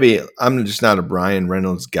 and maybe I'm just not a Brian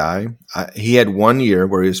Reynolds guy. He had 1 year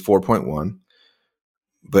where he was 4.1,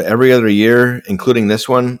 but every other year, including this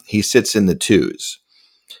one, he sits in the 2s.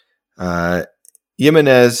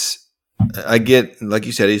 Jimenez I get, like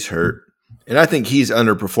you said, he's hurt. And I think he's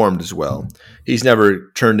underperformed as well. He's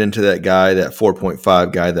never turned into that guy, that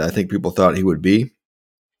 4.5 guy that I think people thought he would be.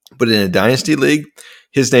 But in a dynasty league,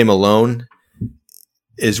 his name alone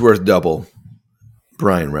is worth double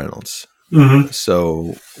Brian Reynolds. Mm-hmm.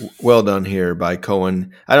 So well done here by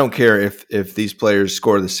Cohen. I don't care if these players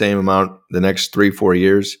score the same amount the next 3-4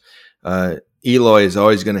 years. Eloy is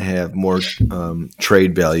always going to have more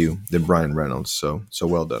trade value than Brian Reynolds. So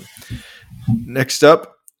well done. Next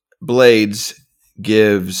up, Blades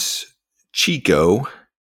gives Chico,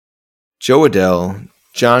 Joe Adell,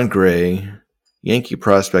 John Gray, Yankee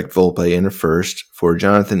prospect Volpe in a first for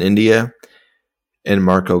Jonathan India and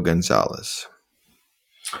Marco Gonzalez.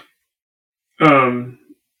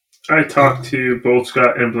 I talked to both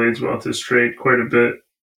Scott and Blades about this trade quite a bit.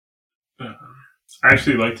 I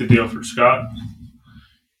actually like the deal for Scott.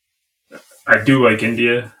 I do like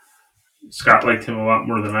India. Scott liked him a lot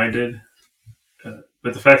more than I did.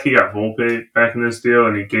 But the fact he got Volpe back in this deal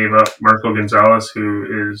and he gave up Marco Gonzalez,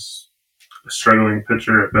 who is a struggling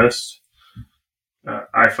pitcher at best,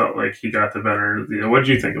 I felt like he got the better deal. What did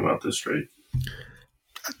you think about this trade?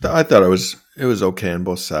 I thought it was okay on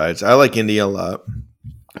both sides. I like India a lot,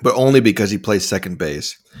 but only because he plays second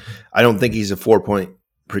base. I don't think he's a 4-point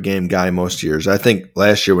per game guy most years. I think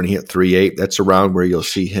last year when he hit 3.8, that's around where you'll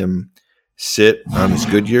see him sit on his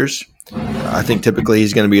good years. I think typically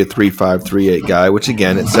he's going to be a 3.5, 3.8 guy, which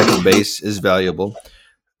again at second base is valuable.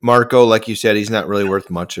 Marco, like you said, he's not really worth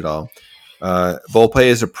much at all. Volpe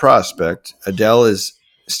is a prospect. Adell is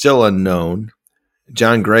still unknown.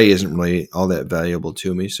 John Gray isn't really all that valuable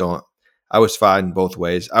to me, so I was fine both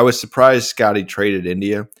ways. I was surprised Scotty traded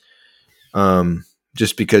India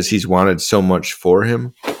just because he's wanted so much for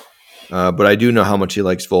him. But I do know how much he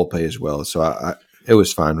likes Volpe as well, so it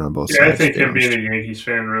was fine on both sides. Yeah, I think him being a Yankees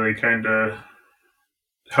fan really kind of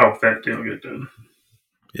helped that deal get done.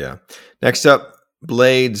 Yeah. Next up,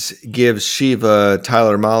 Blades gives Shiva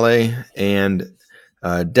Tyler Mahle and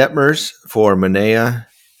Detmers for Manea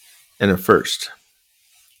and a first.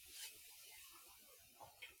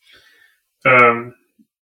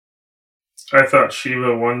 I thought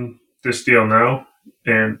Shiva won this deal now,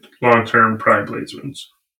 and long-term probably Blades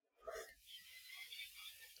wins.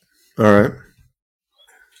 All right.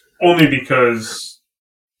 Only because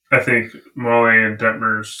I think Mahle and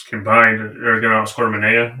Detmers combined are going to outscore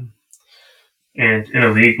Manea. And in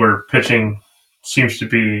a league where pitching seems to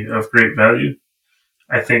be of great value,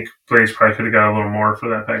 I think Blades probably could have got a little more for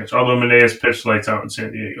that package. Although Manea's pitched lights out in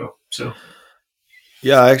San Diego. So,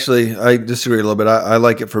 yeah, actually, I disagree a little bit. I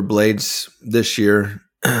like it for Blades this year.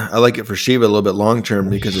 I like it for Shiva a little bit long-term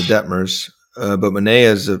because of Detmers. But Manea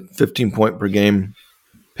is a 15-point per game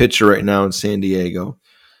pitcher right now in San Diego.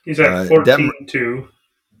 He's at 14-2.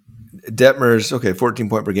 Detmers, okay,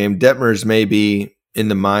 14-point per game. Detmers may be in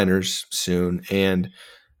the minors soon. And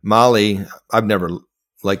Mahle, I've never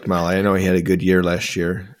liked Mahle. I know he had a good year last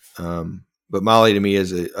year. But Mahle to me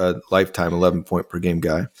is a lifetime 11-point per game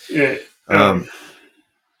guy. Yeah.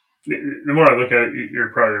 The more I look at it, you're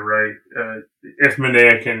probably right. If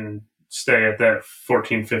Manea can stay at that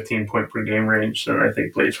 14, 15-point per game range, then I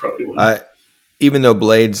think Blades probably wins. Even though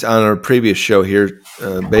Blades on our previous show here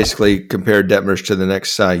basically compared Detmers to the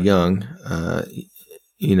next Cy Young,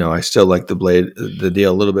 I still like the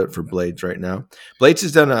deal a little bit for Blades right now. Blades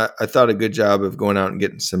has done, I thought, a good job of going out and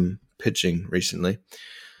getting some pitching recently.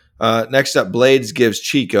 Next up, Blades gives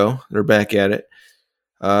Chico. They're back at it.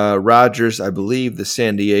 Rogers, I believe, the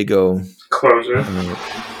San Diego closer.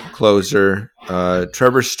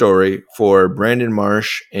 Trevor Story for Brandon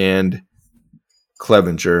Marsh and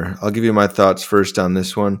Clevenger. I'll give you my thoughts first on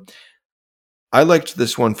this one. I liked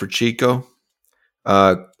this one for Chico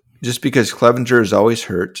just because Clevenger is always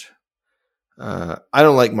hurt. I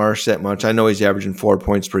don't like Marsh that much. I know he's averaging 4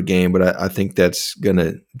 points per game, but I think that's going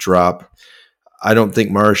to drop. I don't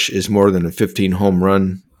think Marsh is more than a 15 home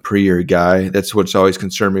run per year guy. That's what's always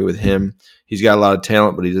concerned me with him. He's got a lot of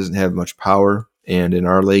talent, but he doesn't have much power. And in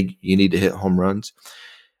our league, you need to hit home runs.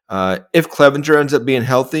 If Clevenger ends up being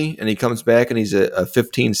healthy and he comes back and he's a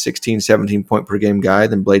 15, 16, 17 point per game guy,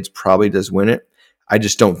 then Blades probably does win it. I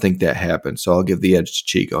just don't think that happens. So I'll give the edge to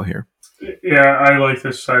Chico here. Yeah, I like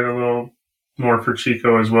this side a little more for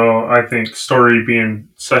Chico as well. I think Story being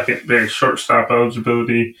second base shortstop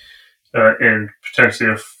eligibility and potentially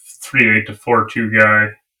a 3.8 to 4.2 guy,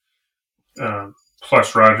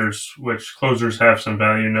 plus Rogers, which closers have some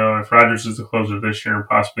value now. If Rogers is the closer this year and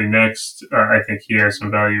possibly next, I think he has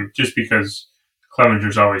some value just because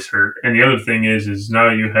Clevenger's always hurt. And the other thing is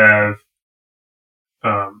now you have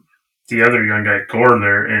the other young guy, Gore,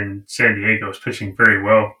 there in San Diego is pitching very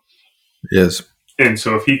well. Yes. And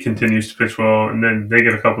so if he continues to pitch well, and then they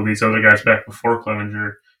get a couple of these other guys back before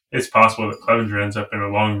Clevenger, it's possible that Clevenger ends up in a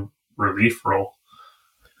long relief role,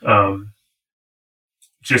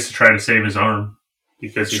 just to try to save his arm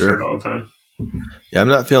because he's hurt all the time. Yeah, I'm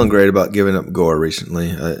not feeling great about giving up Gore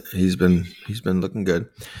recently. He's been looking good.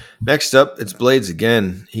 Next up, it's Blades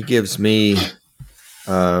again. He gives me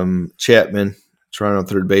Chapman, Toronto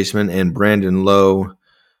third baseman, and Brandon Lowe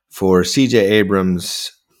for C.J.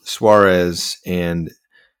 Abrams, Suarez, and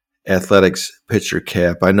Athletics pitcher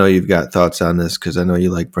cap. I know you've got thoughts on this because I know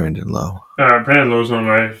you like Brandon Lowe. Brandon Lowe is one of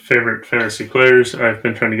my favorite fantasy players. I've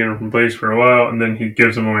been trying to get him from Blades for a while, and then he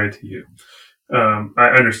gives him away to you.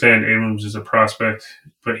 I understand Abrams is a prospect,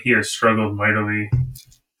 but he has struggled mightily.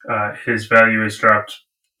 His value has dropped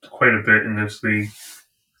quite a bit in this league.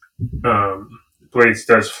 Blades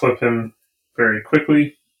does flip him very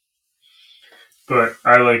quickly, but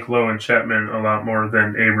I like Lowe and Chapman a lot more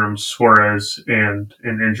than Abrams, Suarez, and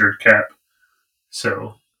an injured Cap.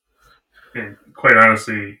 So, and quite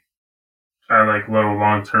honestly, I like Lowe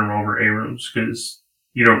long-term over Abrams because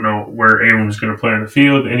you don't know where Abrams is going to play on the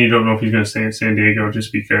field, and you don't know if he's going to stay in San Diego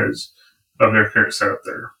just because of their current setup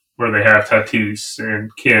there, where they have Tatis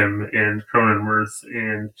and Kim and Cronenworth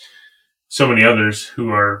and so many others who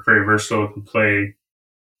are very versatile and can play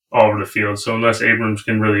all over the field. So unless Abrams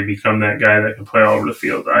can really become that guy that can play all over the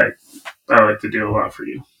field, I like the deal a lot for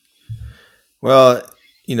you. Well,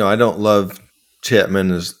 I don't love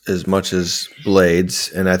Chapman as much as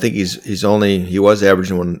Blades, and I think he was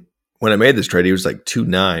averaging when I made this trade, he was like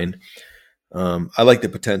 2.9. I like the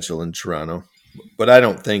potential in Toronto, but I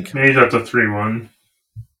don't think maybe he's up to 3.1.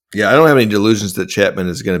 Yeah, I don't have any delusions that Chapman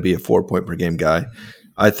is going to be a 4-point per game guy.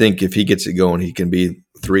 I think if he gets it going, he can be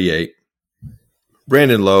 3.8.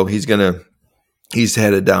 Brandon Lowe, he's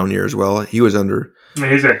had a down year as well. He was under.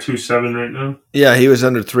 He's at 2.7 right now. Yeah, he was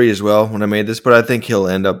under 3 as well when I made this, but I think he'll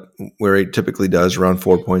end up where he typically does, around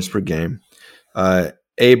 4 points per game.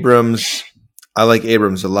 Abrams, I like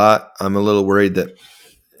Abrams a lot. I'm a little worried that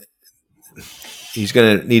he's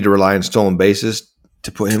going to need to rely on stolen bases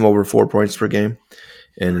to put him over 4 points per game,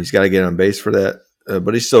 and he's got to get on base for that.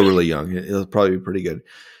 But he's still really young. He'll probably be pretty good.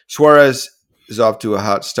 Suarez is off to a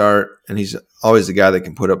hot start, and he's always the guy that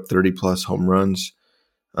can put up 30-plus home runs.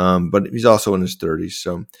 But he's also in his 30s.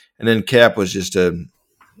 So, and then Cap was just a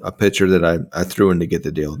pitcher that I threw in to get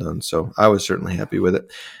the deal done. So I was certainly happy with it.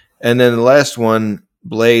 And then the last one,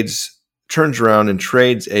 Blades turns around and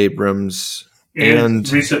trades Abrams and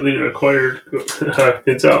recently acquired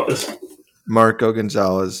Gonzalez. Marco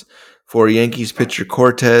Gonzalez for Yankees pitcher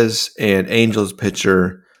Cortez and Angels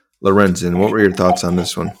pitcher Lorenzen. What were your thoughts on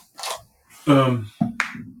this one? I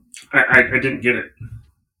didn't get it.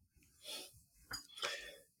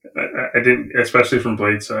 I didn't, especially from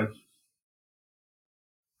Blade's side.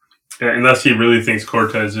 Unless he really thinks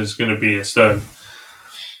Cortez is going to be a stud.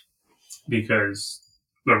 Because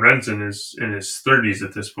Lorenzen is in his 30s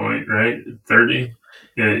at this point, right? 30?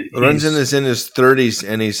 Yeah, Lorenzen is in his 30s,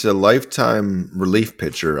 and he's a lifetime relief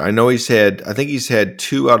pitcher. I know I think he's had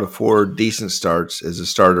 2 out of 4 decent starts as a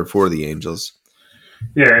starter for the Angels.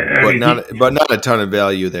 Yeah, but not a ton of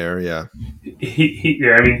value there. Yeah, he's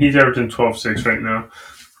averaging 12.6 right now,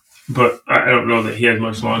 but I don't know that he has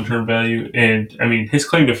much long-term value. And I mean, his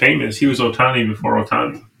claim to fame is he was Ohtani before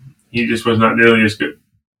Ohtani. He just was not nearly as good.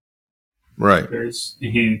 Right.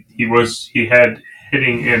 He had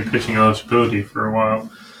hitting and pitching eligibility for a while,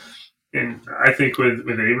 and I think with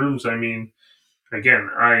Abrams, I mean, again,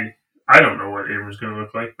 I don't know what Abrams is going to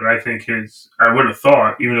look like, but I think I would have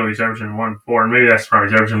thought, even though he's averaging 1.4, and maybe that's probably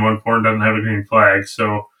he's averaging 1.4 and doesn't have a green flag,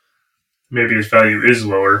 so maybe his value is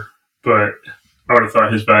lower, but I would have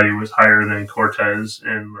thought his value was higher than Cortez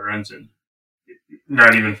and Lorenzen,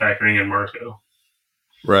 not even factoring in Marco.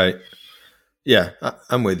 Right. Yeah,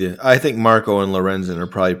 I'm with you. I think Marco and Lorenzen are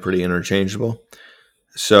probably pretty interchangeable.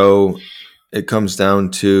 So it comes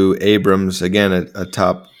down to Abrams, again, a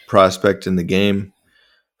top prospect in the game,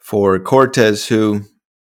 for Cortez, who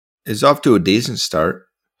is off to a decent start.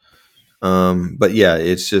 But yeah,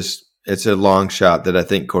 it's a long shot that I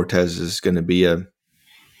think Cortez is going to be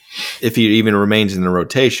if he even remains in the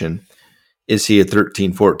rotation, is he a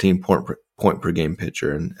 13, 14 point per game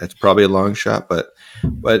pitcher? And that's probably a long shot, but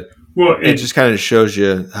well, it just kind of shows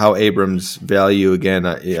you how Abrams' value, again,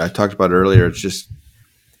 I talked about earlier,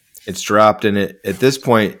 it's dropped. And at this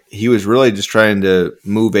point, he was really just trying to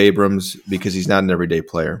move Abrams because he's not an everyday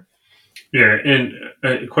player. Yeah,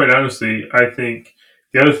 and quite honestly, I think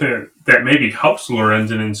the other thing that maybe helps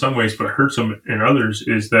Lorenzen in some ways but hurts him in others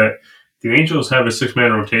is that the Angels have a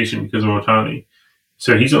 6-man rotation because of Ohtani.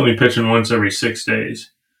 So he's only pitching once every 6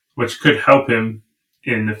 days, which could help him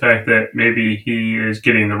in the fact that maybe he is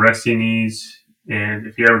getting the rest he needs. And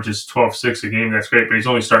if he averages 12-6 a game, that's great, but he's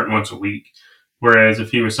only starting once a week. Whereas if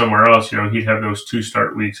he was somewhere else, he'd have those 2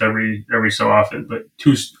 start weeks every so often. But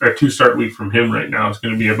a 2 start week from him right now is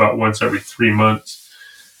going to be about once every 3 months.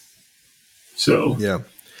 So yeah,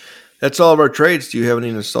 that's all of our trades. Do you have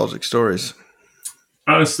any nostalgic stories?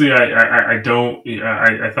 Honestly, I don't.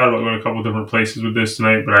 I thought about going a couple different places with this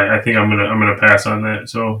tonight, but I think I'm gonna pass on that.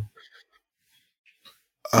 So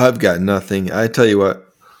I've got nothing. I tell you what,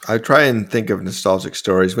 I try and think of nostalgic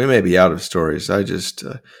stories. We may be out of stories. I just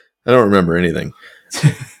I don't remember anything.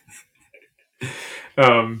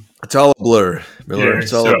 It's all a blur, Miller.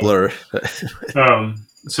 It's all a blur.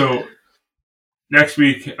 So next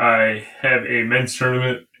week I have a men's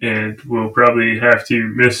tournament, and we'll probably have to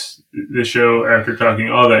miss the show after talking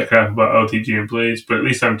all that crap about LTG and plays. But at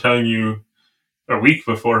least I'm telling you a week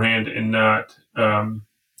beforehand, and not telling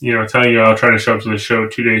you I'll try to show up to the show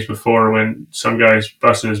 2 days before when some guy's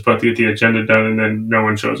busting his butt to get the agenda done, and then no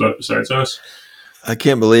one shows up besides us. I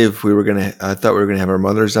can't believe I thought we were gonna have our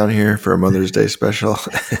mothers on here for a Mother's Day special.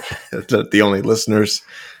 The only listeners.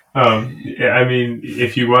 I mean,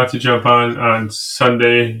 if you want to jump on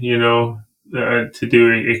Sunday, to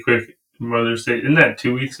do a quick Mother's Day, isn't that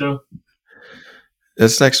 2 weeks though?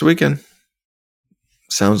 It's next weekend.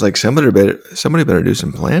 Sounds like somebody better do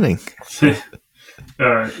some planning.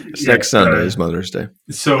 Next Sunday is Mother's Day.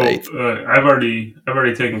 So I've already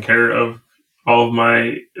taken care of all of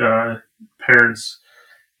my parents'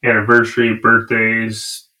 anniversary,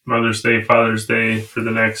 birthdays, Mother's Day, Father's Day for the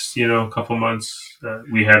next couple months.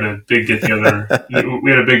 We had a big get together. We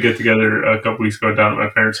had a big get together a couple weeks ago down at my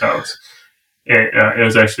parents' house. It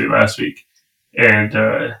was actually last week, and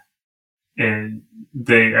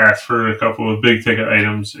they asked for a couple of big ticket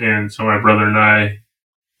items, and so my brother and I,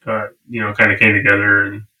 kind of came together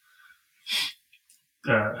and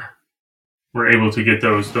were able to get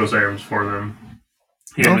those items for them.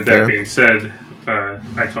 And with that being said,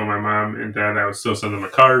 I told my mom and dad I would still send them a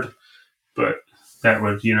card, but that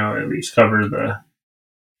would, at least cover the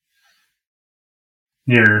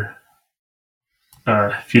near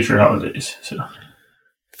future holidays. So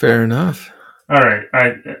fair enough. All right,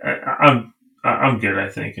 I'm good. I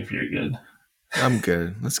think if you're good, I'm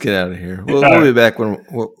good. Let's get out of here. We'll be back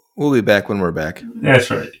when we're back.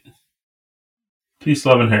 That's right. Peace,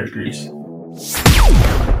 love, and hair grease.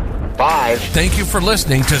 5. Thank you for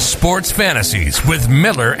listening to Sports Fantasies with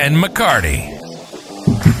Miller and McCarty.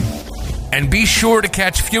 And be sure to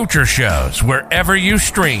catch future shows wherever you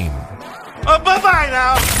stream. Bye-bye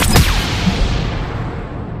now.